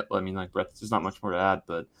 I mean, like Brett, there's not much more to add,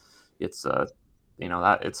 but it's that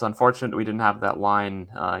it's unfortunate we didn't have that line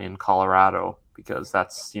in Colorado, because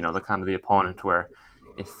that's the kind of the opponent where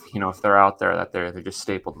if they're out there that they're just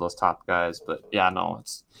stapled to those top guys. But yeah, no,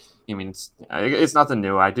 it's nothing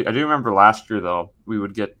new. I do remember last year though, we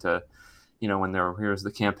would get to when here's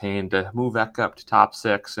the campaign to move Ek up to top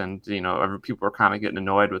 6, and people were kind of getting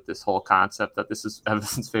annoyed with this whole concept that this is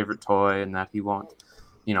Evan's favorite toy and that he won't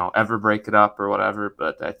ever break it up or whatever.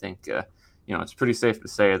 But I think it's pretty safe to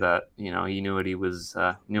say that he knew what he was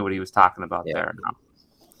talking about there now.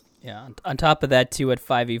 Yeah. On top of that, too, at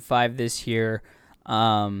 5v5 this year,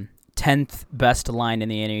 10th best line in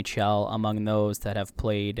the NHL among those that have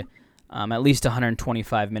played at least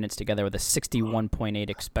 125 minutes together with a 61.8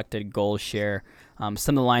 expected goal share.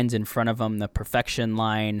 Some of the lines in front of them, the Perfection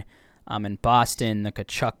line in Boston, the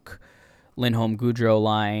Tkachuk, Lindholm, Goudreau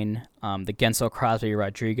line, the Gensel, Crosby,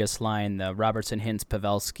 Rodriguez line, the Robertson, Hintz,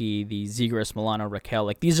 Pavelski, the Zegras, Milano, Raquel.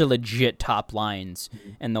 Like these are legit top lines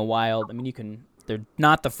in the Wild. I mean, they're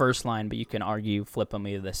not the first line, but you can argue flip them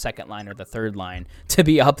either the second line or the third line. To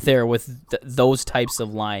be up there with those types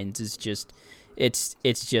of lines is just, it's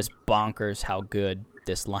just bonkers how good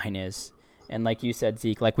this line is. And like you said,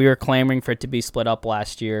 Zeke, like we were clamoring for it to be split up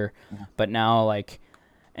last year, but now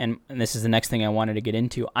and this is the next thing I wanted to get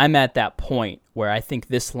into. I'm at that point where I think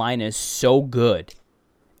this line is so good,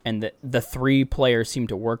 and the 3 players seem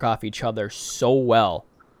to work off each other so well.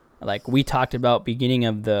 Like we talked about beginning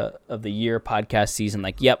of the year podcast season,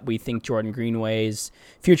 like, yep, we think Jordan Greenway's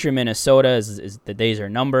future in Minnesota is the days are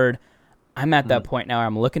numbered. I'm at that point now where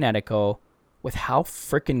I'm looking at it go, with how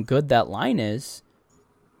freaking good that line is,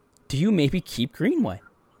 do you maybe keep Greenway?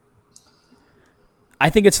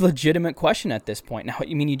 I think it's a legitimate question at this point. Now, I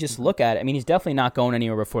mean, you just look at it. I mean, he's definitely not going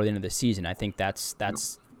anywhere before the end of the season. I think that's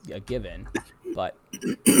a given. But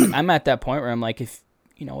I'm at that point where I'm like, if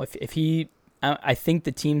he, I think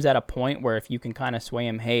the team's at a point where if you can kind of sway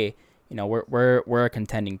him, hey, we're a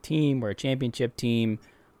contending team, we're a championship team.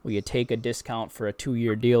 Will you take a discount for a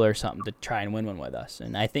 2-year deal or something to try and win one with us?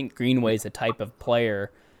 And I think Greenway's the type of player.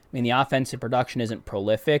 I mean, the offensive production isn't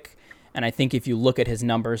prolific, and I think if you look at his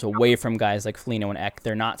numbers away from guys like Foligno and Ek,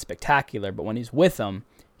 they're not spectacular, but when he's with them,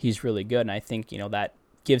 he's really good. And I think, that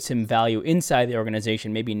gives him value inside the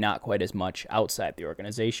organization, maybe not quite as much outside the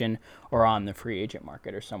organization or on the free agent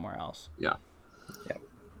market or somewhere else. Yeah.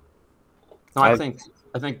 No, I think.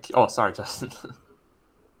 Oh, sorry, Justin.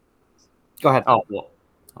 Go ahead. Oh, well.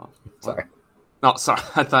 Oh, sorry. No, sorry.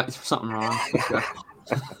 I thought you were something wrong. Okay.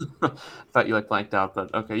 I thought you blanked out,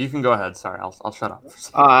 but okay, you can go ahead. Sorry, I'll shut up.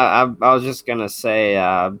 I was just gonna say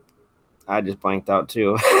I just blanked out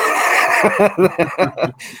too.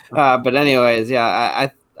 But anyways, yeah,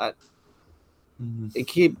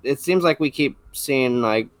 it seems like we keep seeing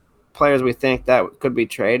like players we think that could be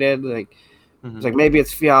traded. Like it's like maybe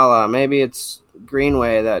it's Fiala, maybe it's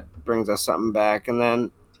Greenway that brings us something back, and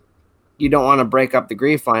then you don't want to break up the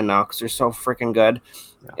Grief line now because they're so freaking good.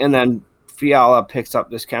 Yeah. And then Fiala picks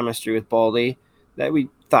up this chemistry with Boldy that we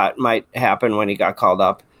thought might happen when he got called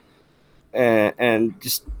up. And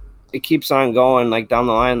just it keeps on going like down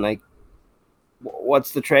the line. Like,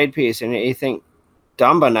 what's the trade piece? And you think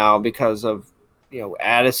Dumba now because of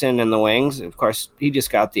Addison and the wings. Of course, he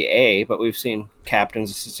just got the A, but we've seen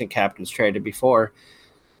assistant captains traded before.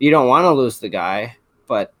 You don't want to lose the guy,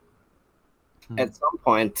 but at some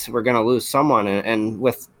point we're going to lose someone, and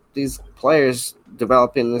with these players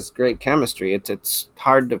developing this great chemistry, it's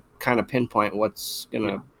hard to kind of pinpoint what's going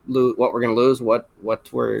to lose, what we're going to lose, what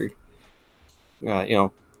we're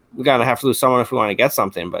we gotta have to lose someone if we want to get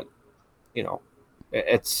something, but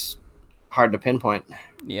it's hard to pinpoint.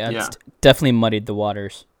 Yeah, it's definitely muddied the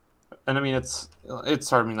waters. And I mean, it's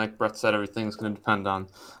hard. I mean, like Brett said, everything's going to depend on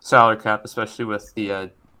salary cap, especially with the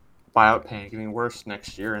buyout paying getting worse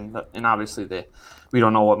next year, and obviously we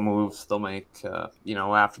don't know what moves they'll make,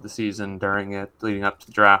 after the season, during it, leading up to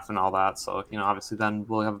the draft, and all that. So obviously then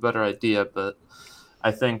we'll have a better idea. But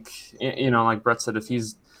I think like Brett said, if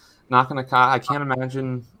he's not going to, I can't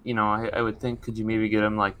imagine. I would think, could you maybe get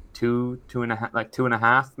him like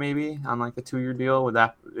 2.5, maybe on like a 2-year deal? Would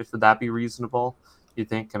that be reasonable? You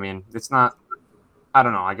think? I mean, it's not. I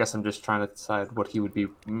don't know. I guess I'm just trying to decide what he would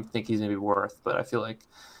think he's going to be worth. But I feel like,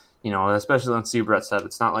 especially when Steve Brett said,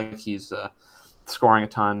 it's not like he's scoring a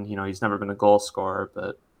ton. He's never been a goal scorer.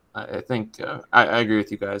 But I think I agree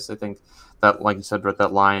with you guys. I think that, like you said, Brett,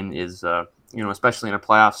 that line is, especially in a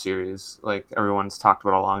playoff series, like everyone's talked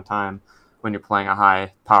about a long time, when you're playing a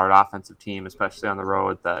high-powered offensive team, especially on the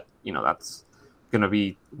road, that that's going to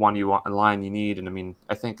be a line you need. And I mean,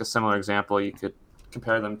 I think a similar example you could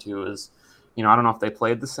compare them to is, I don't know if they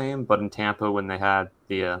played the same, but in Tampa when they had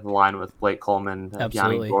the line with Blake Coleman,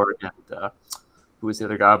 Yanni Gourde, and who was the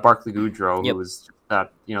other guy, Barclay Goodrow, who was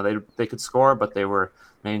that they could score, but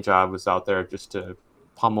main job was out there just to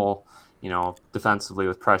pummel defensively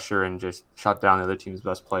with pressure and just shut down the other team's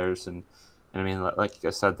best players. And I mean, like you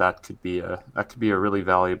guys said, that could be a really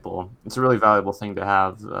valuable. It's a really valuable thing to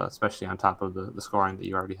have, especially on top of the scoring that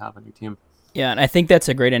you already have on your team. Yeah, and I think that's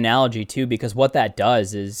a great analogy too, because what that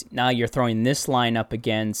does is now you're throwing this line up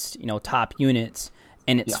against top units,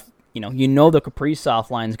 and it's the Kaprizov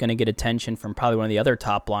line is going to get attention from probably one of the other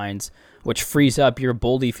top lines, which frees up your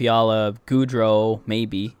Boldy, Fiala, Goudreau,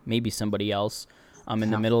 maybe somebody else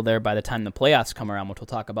in the middle there by the time the playoffs come around, which we'll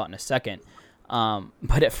talk about in a second.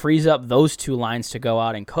 But it frees up those two lines to go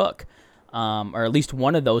out and cook. Or at least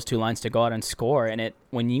one of those two lines to go out and score. And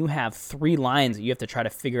when you have 3 lines that you have to try to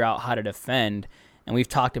figure out how to defend, and we've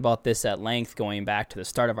talked about this at length going back to the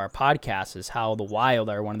start of our podcast, is how the Wild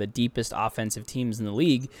are one of the deepest offensive teams in the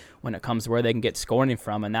league when it comes to where they can get scoring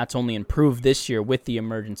from. And that's only improved this year with the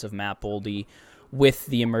emergence of Matt Boldy, with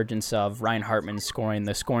the emergence of Ryan Hartman scoring,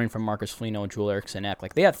 the scoring from Marcus Foligno, Joel Eriksson Ek.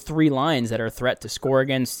 Like, they have 3 lines that are a threat to score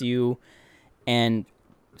against you. And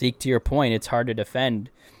Zeke, to your point, it's hard to defend.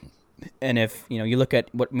 And if you look at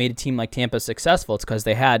what made a team like Tampa successful, it's because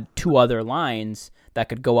they had 2 other lines that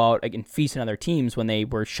could go out and feast on other teams when they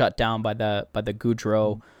were shut down by the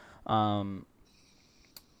Goudreau,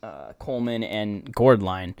 Coleman, and Gourde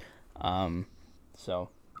line. So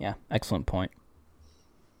yeah, excellent point.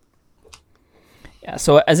 Yeah.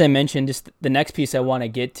 So as I mentioned, just the next piece I want to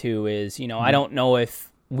get to is I don't know if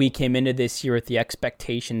we came into this year with the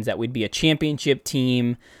expectations that we'd be a championship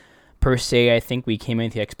team. Per se, I think we came in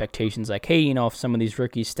with the expectations like, hey, if some of these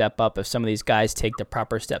rookies step up, if some of these guys take the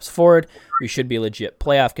proper steps forward, we should be a legit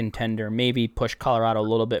playoff contender, maybe push Colorado a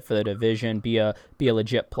little bit for the division, be a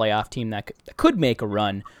legit playoff team that could make a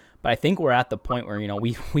run. But I think we're at the point where,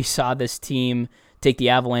 we saw this team take the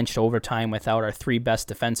Avalanche to overtime without our 3 best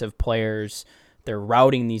defensive players. They're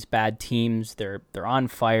routing these bad teams. They're on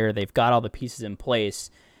fire. They've got all the pieces in place.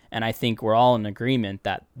 And I think we're all in agreement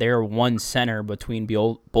that they're one center between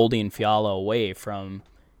Boldy and Fiala away from,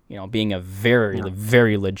 being a very,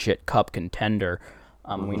 very legit Cup contender.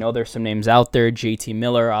 We know there's some names out there. JT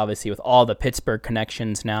Miller, obviously, with all the Pittsburgh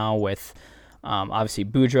connections now, with obviously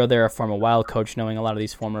Boudreau there, a former Wild coach, knowing a lot of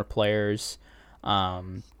these former players.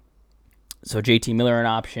 So JT Miller an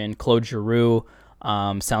option. Claude Giroux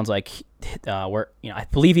sounds like I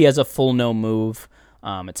believe he has a full no move.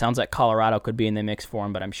 It sounds like Colorado could be in the mix for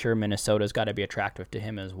him, but I'm sure Minnesota's got to be attractive to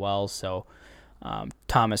him as well. So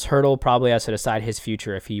Thomas Hertl probably has to decide his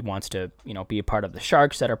future if he wants to, be a part of the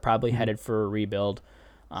Sharks that are probably headed for a rebuild.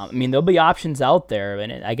 There'll be options out there,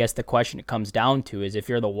 and I guess the question it comes down to is if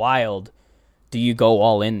you're the Wild, do you go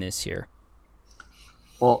all in this year?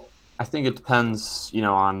 Well, I think it depends,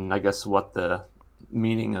 on, I guess, what the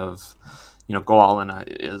meaning of, go all in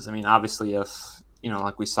is. Obviously, if,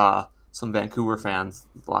 like we saw some Vancouver fans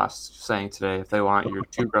last saying today, if they want your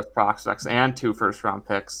 2 best prospects and 2 first-round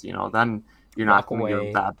picks, then you're not going to give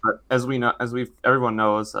them that. But as we know, everyone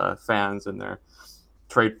knows, fans and their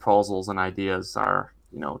trade proposals and ideas are,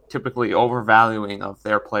 typically overvaluing of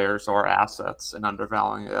their players or assets and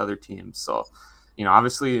undervaluing the other teams. So,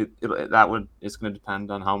 obviously it's going to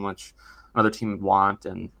depend on how much another team would want,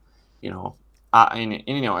 and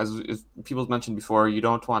as people mentioned before, you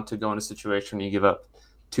don't want to go in a situation where you give up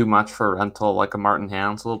too much for a rental like a Martin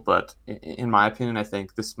Hanzal. But in my opinion, I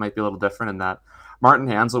think this might be a little different in that Martin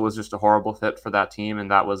Hanzal was just a horrible fit for that team, and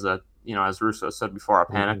that was a as Russo said before, a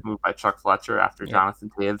panic move by Chuck Fletcher after Jonathan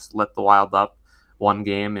Toews lit the Wild up one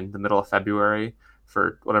game in the middle of February.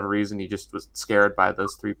 For whatever reason, he just was scared by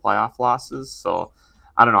those 3 playoff losses. So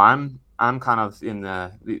I don't know. I'm kind of in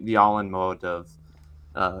the all-in mode of,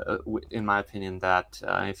 in my opinion, that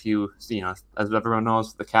if as everyone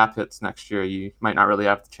knows, the cap hits next year, you might not really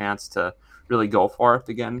have the chance to really go for it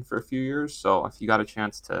again for a few years. So if you got a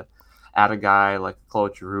chance to add a guy like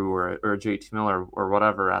Claude Giroux or JT Miller or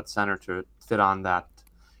whatever at center to fit on that,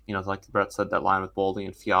 like Brett said, that line with Boldy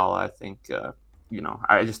and Fiala, I think,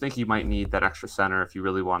 I just think you might need that extra center if you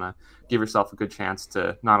really want to give yourself a good chance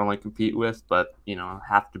to not only compete with, but,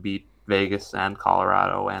 have to beat Vegas and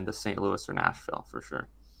Colorado and the St. Louis or Nashville for sure.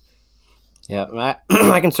 Yeah,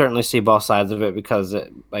 I can certainly see both sides of it because,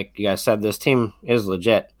 like you guys said, this team is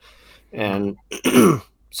legit. And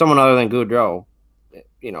someone other than Gaudreau,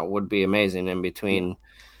 would be amazing in between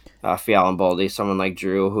Fiala and Boldy. Someone like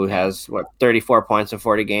Drew, who has 34 points in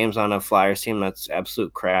 40 games on a Flyers team. That's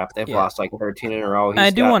absolute crap. They've lost like 13 in a row. I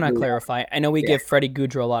do want to clarify. I know we give Freddie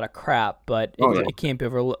Gaudreau a lot of crap, but it can't be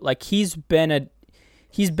overlooked. Like he's been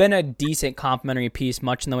a decent complimentary piece,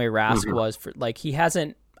 much in the way Rask was. He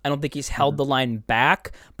hasn't. I don't think he's held the line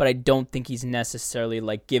back, but I don't think he's necessarily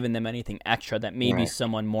given them anything extra that maybe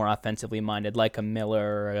someone more offensively minded, like a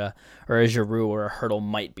Miller or a Giroux or a Hurdle,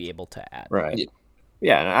 might be able to add. Right.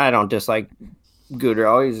 Yeah, I don't dislike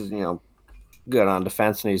Gaudreau. He's good on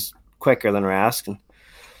defense and he's quicker than Rask.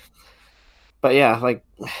 But yeah,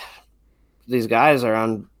 these guys are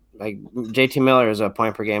on. JT Miller is a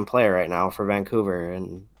point per game player right now for Vancouver,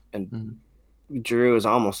 and Drew is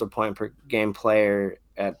almost a point per game player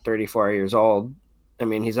at 34 years old. I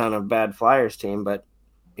mean, he's on a bad Flyers team, but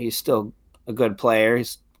he's still a good player.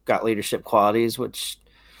 He's got leadership qualities, which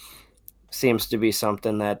seems to be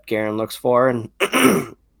something that Guerin looks for. And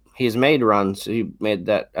he's made runs. He made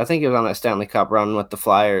that. I think he was on that Stanley Cup run with the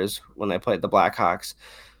Flyers when they played the Blackhawks.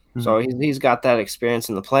 So he's got that experience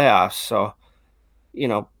in the playoffs. So,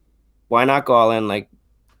 why not go all in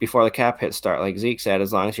before the cap hits start, like Zeke said,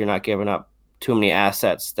 as long as you're not giving up too many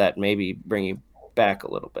assets that maybe bring you back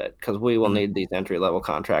a little bit, because we will need these entry-level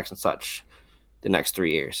contracts and such the next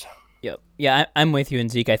 3 years. Yep. Yeah, I'm with you.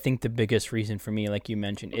 And Zeke, I think the biggest reason for me, like you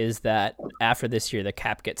mentioned, is that after this year, the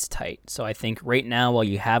cap gets tight. So I think right now, while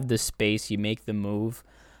you have the space, you make the move.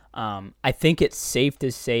 I think it's safe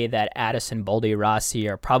to say that Addison, Boldy, Rossi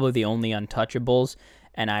are probably the only untouchables,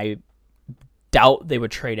 and I doubt they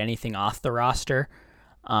would trade anything off the roster,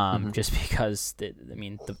 just because,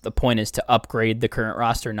 the point is to upgrade the current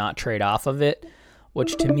roster, not trade off of it,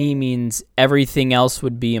 which to me means everything else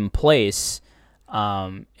would be in place,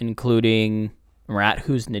 including Murat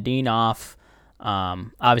Kuznetsov.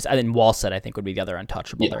 Obviously, I think Wallstedt, I think, would be the other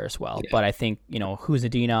untouchable there as well. But I think,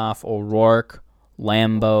 Kuznetsov, O'Rourke,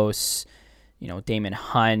 Lambos, Damon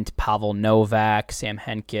Hunt, Pavel Novak, Sam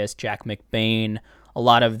Henckes, Jack McBain, a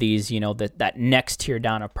lot of these, that next tier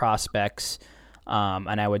down of prospects.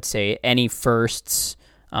 And I would say any firsts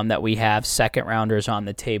that we have, second rounders on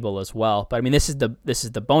the table as well. But this is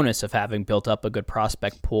the bonus of having built up a good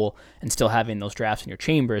prospect pool and still having those drafts in your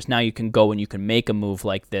chambers. Now you can go and you can make a move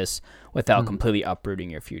like this without completely uprooting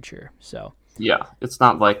your future. So yeah, it's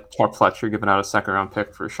not like Chuck Fletcher giving out a second round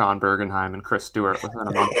pick for Sean Bergenheim and Chris Stewart within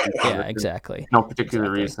a month. Yeah, exactly. No particular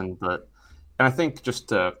reason, and I think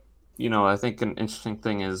just I think an interesting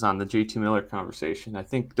thing is on the JT Miller conversation. I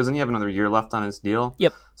think, doesn't he have another year left on his deal?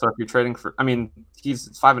 Yep. So if you're trading for,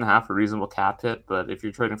 it's 5.5, a reasonable cap hit, but if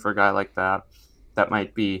you're trading for a guy like that, that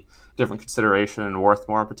might be different consideration and worth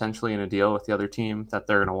more potentially in a deal with the other team that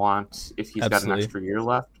they're going to want if he's got an extra year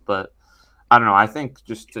left. But I don't know. I think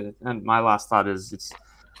and my last thought is it's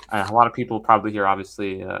a lot of people probably here,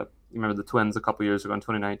 obviously, you remember the Twins a couple years ago in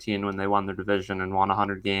 2019 when they won their division and won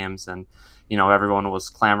 100 games, and everyone was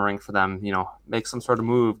clamoring for them, make some sort of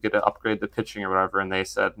move, get to upgrade the pitching or whatever, and they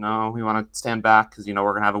said, no, we want to stand back because we're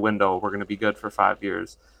going to have a window, we're going to be good for 5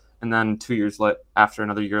 years. And then 2 years after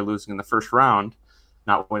another year losing in the first round,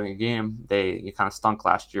 not winning a game, you kind of stunk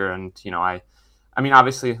last year. And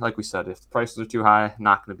obviously, like we said, if the prices are too high,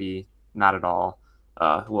 not going to be, not at all.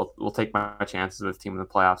 We'll take my chances with the team in the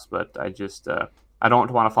playoffs, but I just I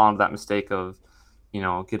don't want to fall into that mistake of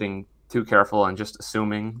getting too careful and just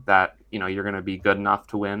assuming that you're going to be good enough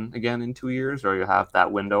to win again in 2 years, or you have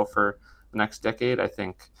that window for the next decade. I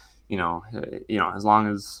think as long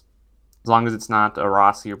as it's not a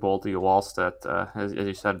Rossi or Boldy or Wallstedt, as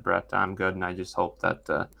you said, Brett, I'm good, and I just hope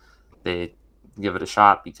that they give it a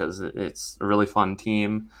shot because it's a really fun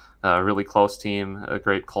team, a really close team, a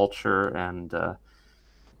great culture, and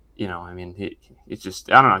it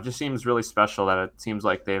just, I don't know, it just seems really special that it seems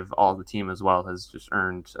like the team as well has just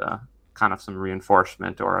earned kind of some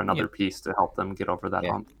reinforcement or another piece to help them get over that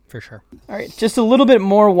hump. For sure. All right, just a little bit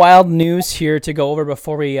more Wild news here to go over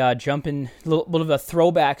before we jump in a little bit of a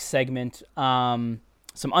throwback segment.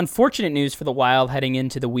 Some unfortunate news for the Wild heading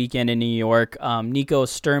into the weekend in New York. Nico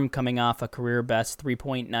Sturm coming off a career-best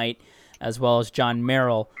 3-point night, as well as John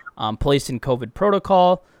Merrill placed in COVID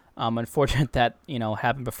protocol. Unfortunate that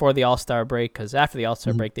happened before the All-Star break, because after the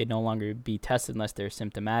All-Star break, they'd no longer be tested unless they're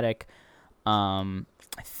symptomatic. I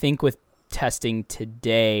think with testing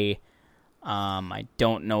today, I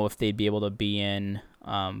don't know if they'd be able to be in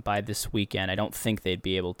by this weekend. I don't think they'd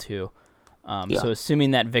be able to. So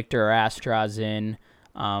assuming that Victor Astra's in,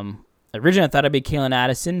 originally I thought it'd be Kalen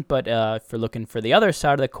Addison, but if we're looking for the other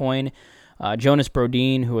side of the coin, Jonas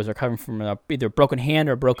Brodin, who was recovering from either a broken hand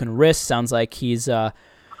or a broken wrist, sounds like he's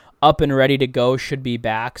up and ready to go, should be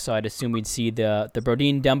back. So I'd assume we'd see the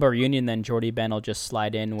Brodin-Dumba reunion, then Jordy Ben will just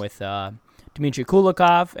slide in with Dmitry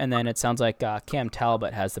Kulikov, and then it sounds like Cam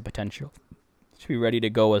Talbot has the potential to be ready to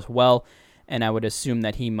go as well. And I would assume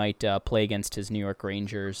that he might play against his New York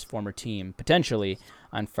Rangers former team, potentially,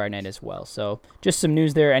 on Friday night as well. So just some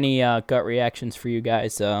news there. Any gut reactions for you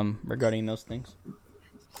guys regarding those things?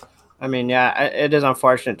 I mean, yeah, it is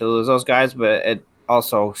unfortunate to lose those guys, but it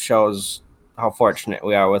also shows how fortunate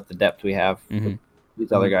we are with the depth we have. With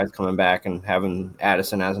these other guys coming back and having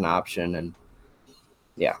Addison as an option. And,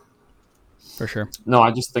 yeah. For sure. No,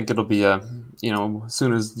 I just think it'll be as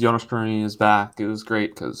soon as Jonas Brodin is back, it was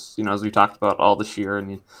great because, as we talked about all this year,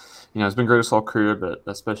 and, it's been great his whole career, but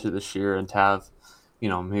especially this year, and to have,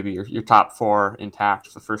 maybe your top four intact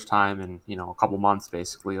for the first time in, a couple months,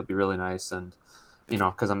 basically, it'll be really nice. And,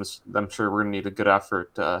 because I'm sure we're going to need a good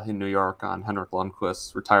effort in New York on Henrik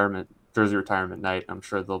Lundqvist's jersey retirement night. I'm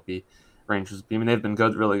sure there'll be Rangers. I mean, they've been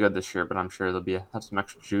really good this year, but I'm sure there'll have some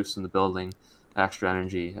extra juice in the building, extra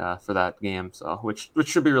energy for that game. So, which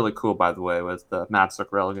should be really cool, by the way, with Matt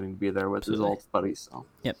Zuccarello getting to be there with his old buddies. So,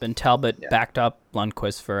 yep, and Talbot backed up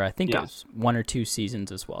Lundqvist for I think it was 1 or 2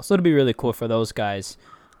 seasons as well. So it'll be really cool for those guys.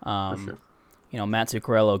 For sure. Matt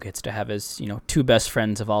Zuccarello gets to have his 2 best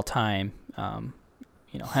friends of all time.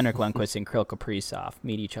 Henrik Lundqvist and Kirill Kaprizov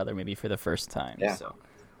meet each other maybe for the first time. Yeah. So.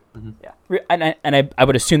 Yeah, and I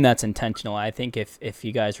would assume that's intentional. I think if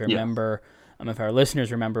you guys remember, if our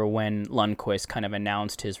listeners remember when Lundqvist kind of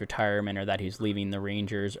announced his retirement or that he's leaving the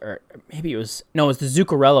Rangers, or maybe it was the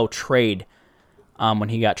Zuccarello trade. When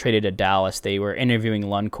he got traded to Dallas, they were interviewing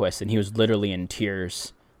Lundqvist, and he was literally in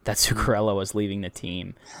tears that Zuccarello was leaving the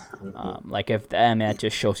team. That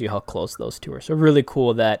just shows you how close those two are. So really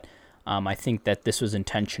cool that. I think that this was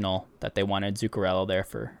intentional, that they wanted Zuccarello there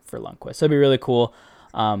for Lundqvist. So it'd be really cool.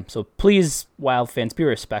 So please, Wild fans, be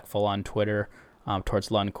respectful on Twitter towards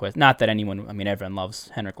Lundqvist. Not that everyone loves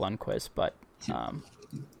Henrik Lundqvist, but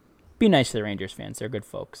be nice to the Rangers fans. They're good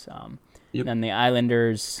folks. Then the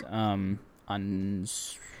Islanders on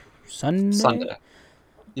Sunday.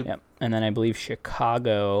 Yep. And then I believe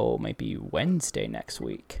Chicago might be Wednesday next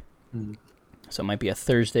week. So it might be a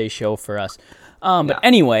Thursday show for us. But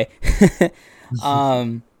anyway,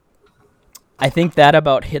 I think that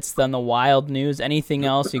about hits on the Wild news. Anything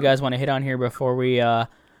else you guys want to hit on here before we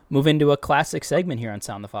move into a classic segment here on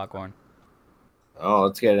Sound the Foghorn? Oh,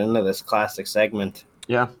 let's get into this classic segment.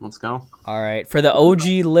 Yeah, let's go. All right. For the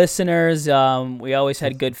OG listeners, we always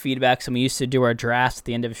had good feedback, so we used to do our drafts at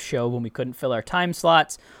the end of the show when we couldn't fill our time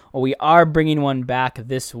slots. Well, we are bringing one back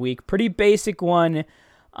this week. Pretty basic one.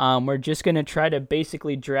 We're just going to try to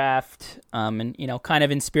basically draft, and kind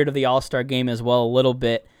of in spirit of the All-Star game as well a little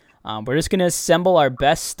bit. We're just going to assemble our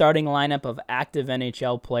best starting lineup of active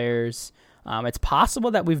NHL players. It's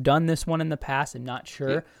possible that we've done this one in the past. I'm not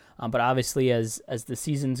sure. But obviously as the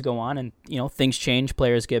seasons go on and, things change,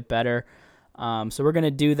 players get better. So we're going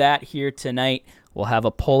to do that here tonight. We'll have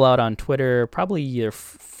a poll out on Twitter, probably either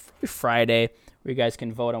Friday, where you guys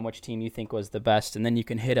can vote on which team you think was the best. And then you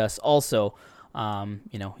can hit us also.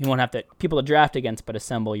 You won't have people to draft against, but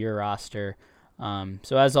assemble your roster.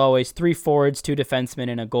 So as always, 3 forwards, 2 defensemen,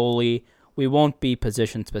 and a goalie. We won't be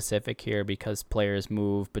position specific here because players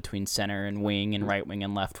move between center and wing and right wing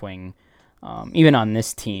and left wing, even on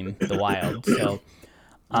this team, the Wild. So,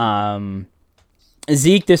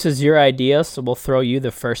 Zeke, this is your idea, so we'll throw you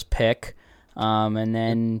the first pick. And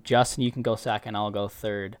then Justin, you can go second, I'll go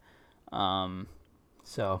third.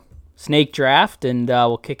 So snake draft, and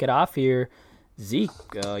we'll kick it off here. Zeke,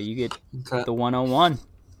 you get the 101.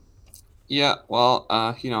 Yeah, well,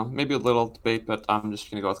 maybe a little debate, but I'm just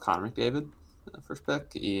going to go with Connor McDavid, first pick.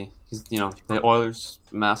 He's the Oilers'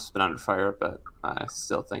 mess, been under fire, but I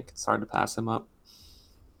still think it's hard to pass him up.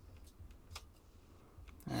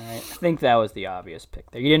 All right, I think that was the obvious pick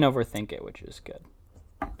there. You didn't overthink it, which is good.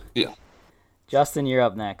 Yeah. Justin, you're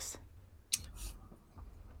up next.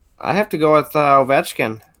 I have to go with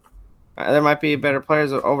Ovechkin. There might be better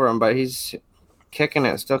players over him, but he's still kicking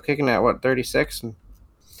at, 36?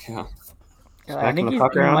 Yeah. I think he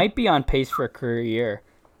might be on pace for a career year.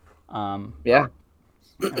 Yeah.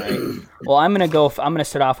 All right. Well, I'm gonna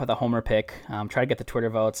start off with a homer pick. Try to get the Twitter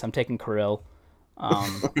votes. I'm taking Kirill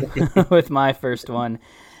with my first one,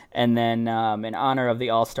 and then in honor of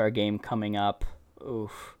the All-Star game coming up.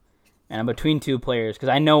 Oof. And I'm between two players because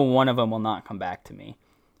I know one of them will not come back to me.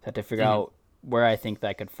 I have to figure out where I think that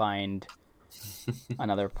I could find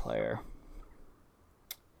another player.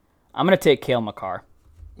 I'm gonna take Cale Makar.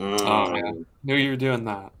 Oh yeah, knew you were doing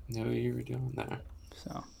that.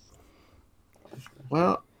 So.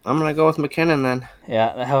 Well, I'm gonna go with McKinnon then.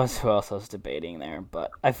 Yeah, that was who else I was debating there,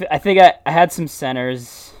 but I think I had some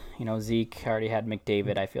centers. You know, Zeke already had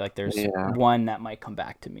McDavid. I feel like there's one that might come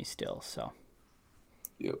back to me still. So.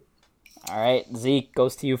 Yep. All right, Zeke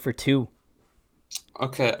goes to you for 2.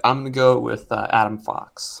 Okay, I'm gonna go with Adam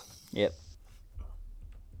Fox. Yep.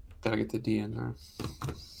 Gotta get the D in there.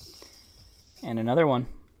 And another one.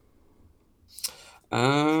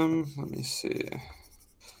 Let me see.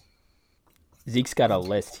 Zeke's got a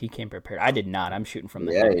list. He came prepared. I did not. I'm shooting from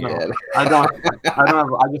the hip. hip. Yeah, he did. I don't.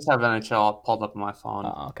 I just have NHL pulled up on my phone.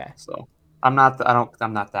 Oh, okay. So I'm not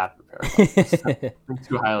that prepared. I'm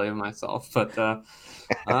too highly of myself. But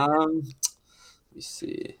let me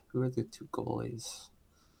see. Who are the 2 goalies?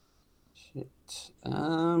 Shit.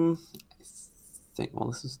 I think. Well,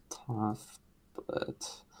 this is tough,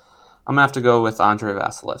 but I'm gonna have to go with Andrei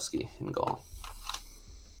Vasilevsky in goal.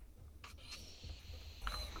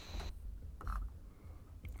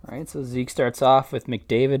 All right, so Zeke starts off with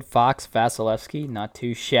McDavid, Fox, Vasilevsky, not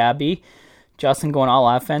too shabby. Justin going all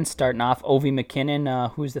offense, starting off Ovi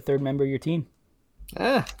McKinnon. Who's the third member of your team?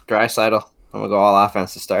 Draisaitl. I'm going to go all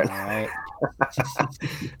offense to start. All right.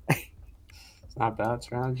 It's not bad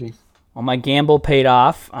strategy. Well, my gamble paid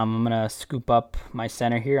off. I'm going to scoop up my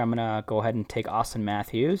center here. I'm going to go ahead and take Austin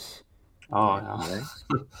Matthews. Oh, yeah.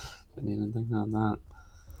 Didn't even think on that.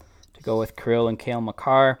 To go with Kirill and Cale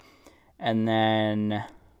Makar. And then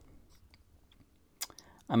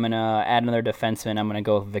I'm going to add another defenseman. I'm going to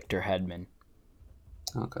go with Victor Hedman.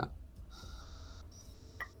 Okay.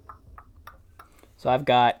 So I've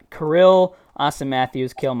got Kirill, Austin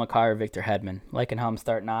Matthews, Cale Makar, Victor Hedman. Liking how I'm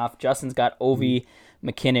starting off. Justin's got Ovi,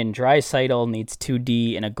 McKinnon. Draisaitl needs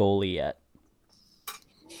 2D and a goalie yet.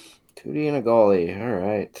 2D and a goalie. All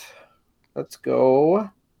right. Let's go.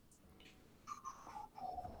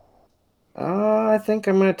 I think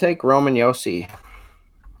I'm going to take Roman Josi.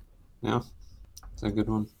 Yeah, it's a good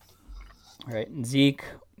one. All right. Zeke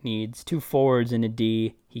needs 2 forwards and a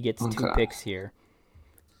D. He gets 2 picks here.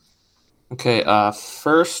 Okay,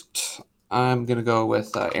 first I'm going to go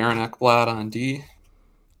with Aaron Ekblad on D.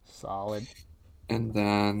 Solid. And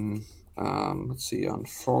then, let's see, on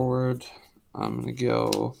forward, I'm going to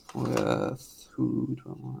go with, who do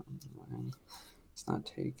I want? It's not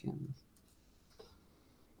taken.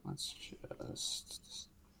 Let's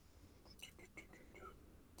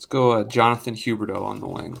go Jonathan Huberdeau on the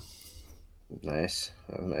wing. Nice.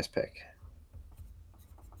 That was a nice pick.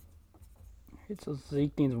 Right, so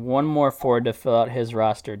Zeke needs 1 more forward to fill out his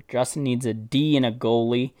roster. Justin needs a D and a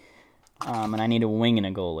goalie, and I need a wing and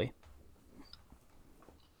a goalie.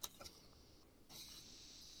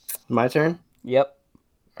 My turn? Yep.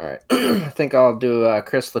 All right. I think I'll do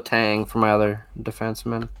Chris Letang for my other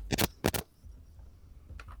defenseman.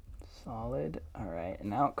 Solid. All right. And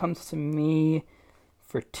now it comes to me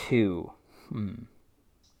for 2. Can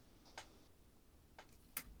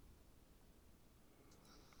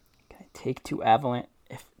I take 2 Avalanche?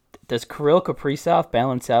 Does Kirill Kaprizov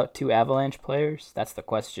balance out 2 Avalanche players? That's the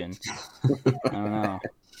question. I don't know.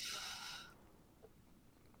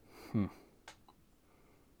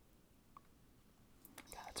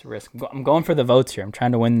 That's a risk. I'm going for the votes here. I'm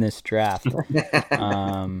trying to win this draft. All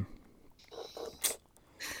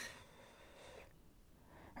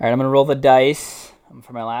right, I'm going to roll the dice.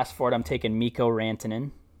 For my last forward, I'm taking Mikko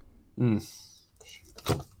Rantanen. Damn.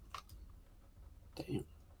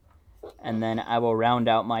 And then I will round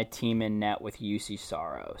out my team in net with UC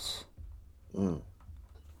Saros.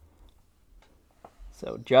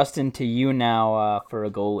 So, Justin, to you now for a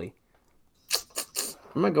goalie.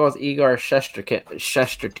 I'm going to go with Igor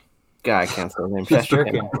Shesterkin. I can't say his name.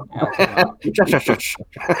 Shesterkin.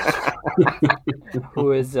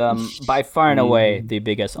 Who is by far and away the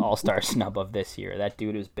biggest all-star snub of this year. That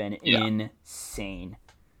dude has been insane.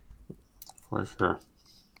 For sure.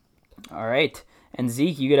 All right. And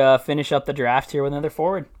Zeke, you got to finish up the draft here with another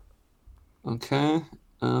forward. Okay.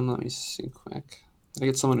 Let me see quick. I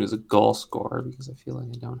get someone who's a goal scorer because I feel like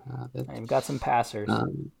I don't have it. I've got some passers.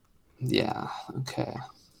 Yeah. Okay.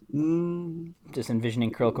 Just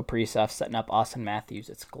envisioning Kirill Kaprizov setting up Austin Matthews.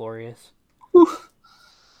 It's glorious. Whew.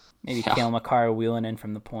 Maybe Cale Makar wheeling in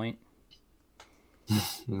from the point.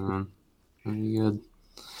 Very good.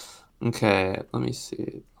 Okay, let me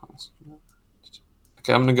see.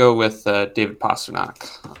 Okay, I'm gonna go with David Pastrnak,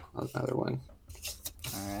 another one.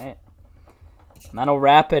 All right, and that'll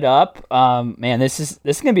wrap it up. Man, this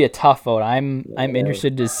is gonna be a tough vote. I'm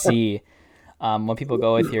interested to see what people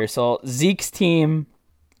go with here. So Zeke's team,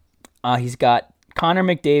 he's got Connor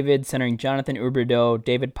McDavid centering Jonathan Huberdeau,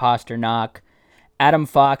 David Pastrnak, Adam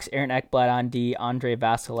Fox, Aaron Ekblad on D, Andrei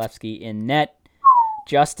Vasilevsky in net.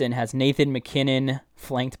 Justin has Nathan McKinnon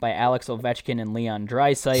flanked by Alex Ovechkin and Leon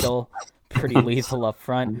Draisaitl. Pretty lethal up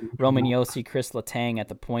front. Roman Josi, Chris Letang at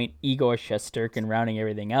the point. Igor Shesterkin rounding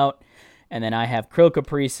everything out. And then I have Kirill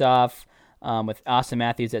Kaprizov with Austin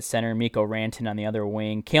Matthews at center, Mikko Rantanen on the other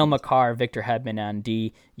wing, Cale Makar, Victor Hedman on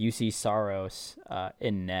D, UC Saros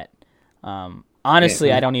in net.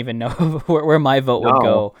 Honestly, I don't even know where my vote would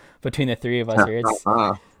go between the three of us here. It's,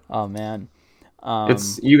 oh man.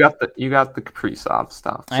 It's you got the Kaprizov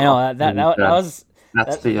stuff. So, I know that was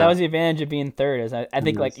the advantage of being third. Is I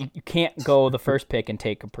think like you can't go the first pick and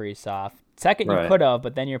take Kaprizov. Second, you could have,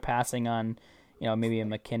 but then you're passing on, maybe a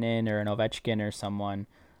McKinnon or an Ovechkin or someone.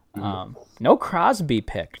 No Crosby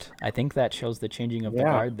picked. I think that shows the changing of the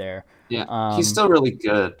guard there. Yeah, he's still really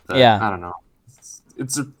good. But I don't know.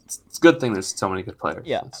 It's a good thing there's so many good players.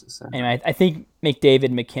 Yeah. Anyway, I think McDavid,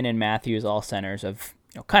 McKinnon, Matthews, all centers have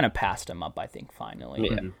kind of passed him up, I think, finally.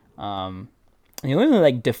 The only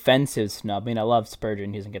like defensive snub, I love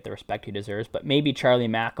Spurgeon. He doesn't get the respect he deserves, but maybe Charlie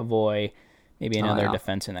McAvoy, maybe another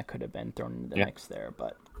defenseman that could have been thrown into the mix there.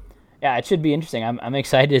 But yeah, it should be interesting. I'm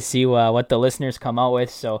excited to see what the listeners come out with.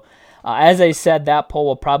 So as I said, that poll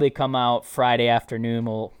will probably come out Friday afternoon.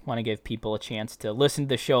 We'll want to give people a chance to listen to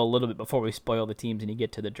the show a little bit before we spoil the teams and you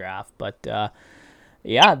get to the draft. But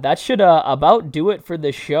yeah, that should about do it for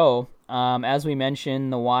the show. As we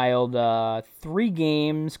mentioned, the Wild, 3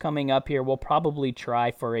 games coming up here. We'll probably try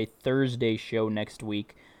for a Thursday show next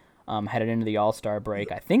week, headed into the All-Star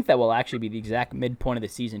break. I think that will actually be the exact midpoint of the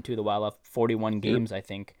season, too. The Wild have 41 games, I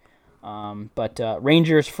think. But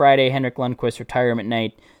Rangers Friday, Henrik Lundqvist retirement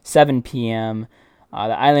night, 7 p.m. The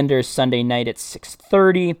Islanders Sunday night at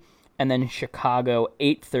 6:30, and then Chicago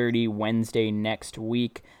 8:30 Wednesday next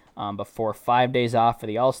week. Before 5 days off for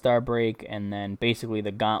the All-Star break, and then basically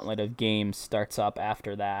the gauntlet of games starts up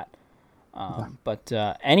after that. But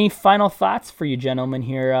any final thoughts for you gentlemen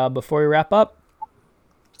here before we wrap up?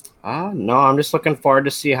 No, I'm just looking forward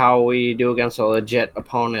to see how we do against a legit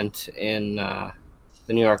opponent in the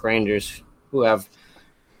New York Rangers, who have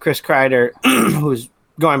Chris Kreider, who's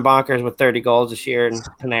going bonkers with 30 goals this year, and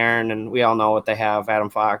Panarin, and we all know what they have,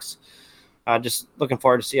 Adam Fox. Just looking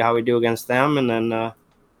forward to see how we do against them, and then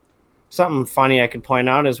something funny I could point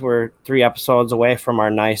out is we're 3 episodes away from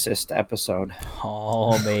our nicest episode.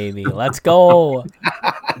 Oh, baby. Let's go.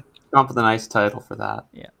 Come up with a nice title for that.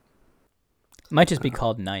 Yeah. It might just be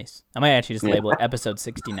called Nice. I might actually just label it episode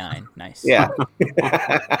 69. Nice. Yeah.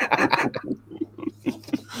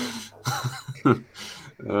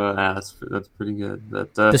 That's pretty good.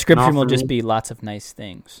 But, description will just be lots of nice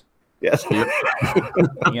things. Yes. You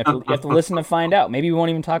have to listen to find out. Maybe we won't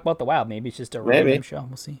even talk about the Wild. Maybe it's just a random show.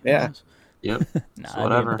 We'll see. Yeah. Yep.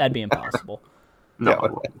 Nah, that'd be impossible. No.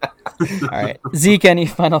 All right. Zeke, any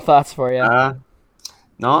final thoughts for you?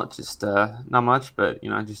 No, just not much, but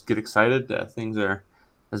just get excited. Things are,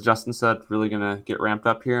 as Justin said, really gonna get ramped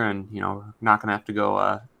up here, and we're not gonna have to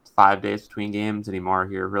go 5 days between games anymore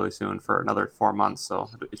here really soon for another 4 months. So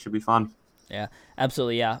it should be fun. Yeah,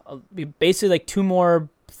 absolutely. Yeah, basically like 2 more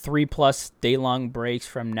 3+ day long breaks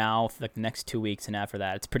from now for like the next 2 weeks, and after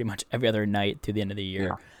that it's pretty much every other night to the end of the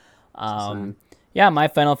year. Yeah, my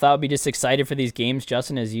final thought would be just excited for these games.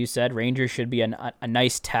 Justin, as you said, Rangers should be a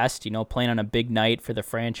nice test, playing on a big night for the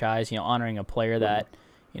franchise, honoring a player that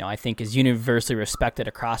I think is universally respected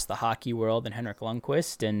across the hockey world, and Henrik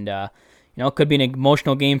Lundqvist. And it could be an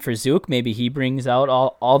emotional game for Zook. Maybe he brings out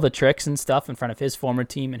all the tricks and stuff in front of his former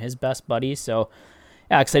team and his best buddies. So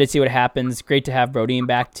yeah, excited to see what happens. Great to have Brodin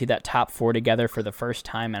back, to see that top 4 together for the first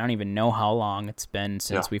time. I don't even know how long it's been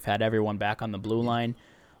since we've had everyone back on the blue line.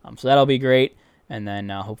 So that'll be great. And then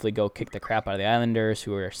hopefully go kick the crap out of the Islanders,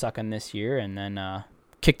 who are sucking this year, and then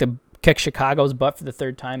kick Chicago's butt for the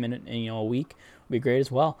 3rd time in a week. Will be great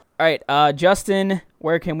as well. All right, Justin,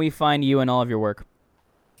 where can we find you and all of your work?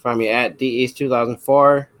 Find me at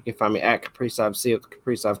DEast2004. You can find me at Kaprizov C with the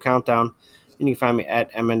Kaprizov Countdown. And you can find me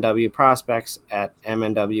at MNW Prospects at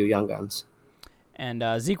MNW Young Guns. And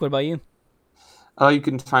Zeke, what about you? You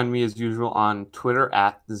can find me as usual on Twitter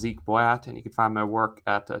at ZekeBoyat, and you can find my work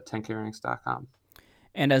at 10kranks.com.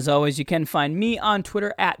 And as always, you can find me on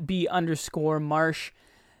Twitter at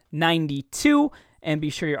B_Marsh92. And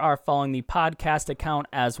be sure you are following the podcast account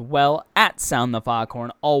as well at Sound the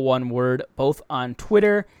Foghorn, all one word, both on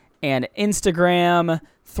Twitter and Instagram.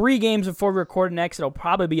 3 games before we record next. It'll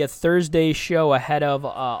probably be a Thursday show ahead of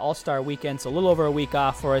All-Star Weekend, so a little over a week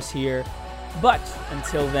off for us here. But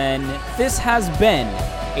until then, this has been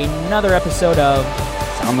another episode of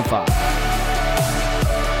Sound the Fog.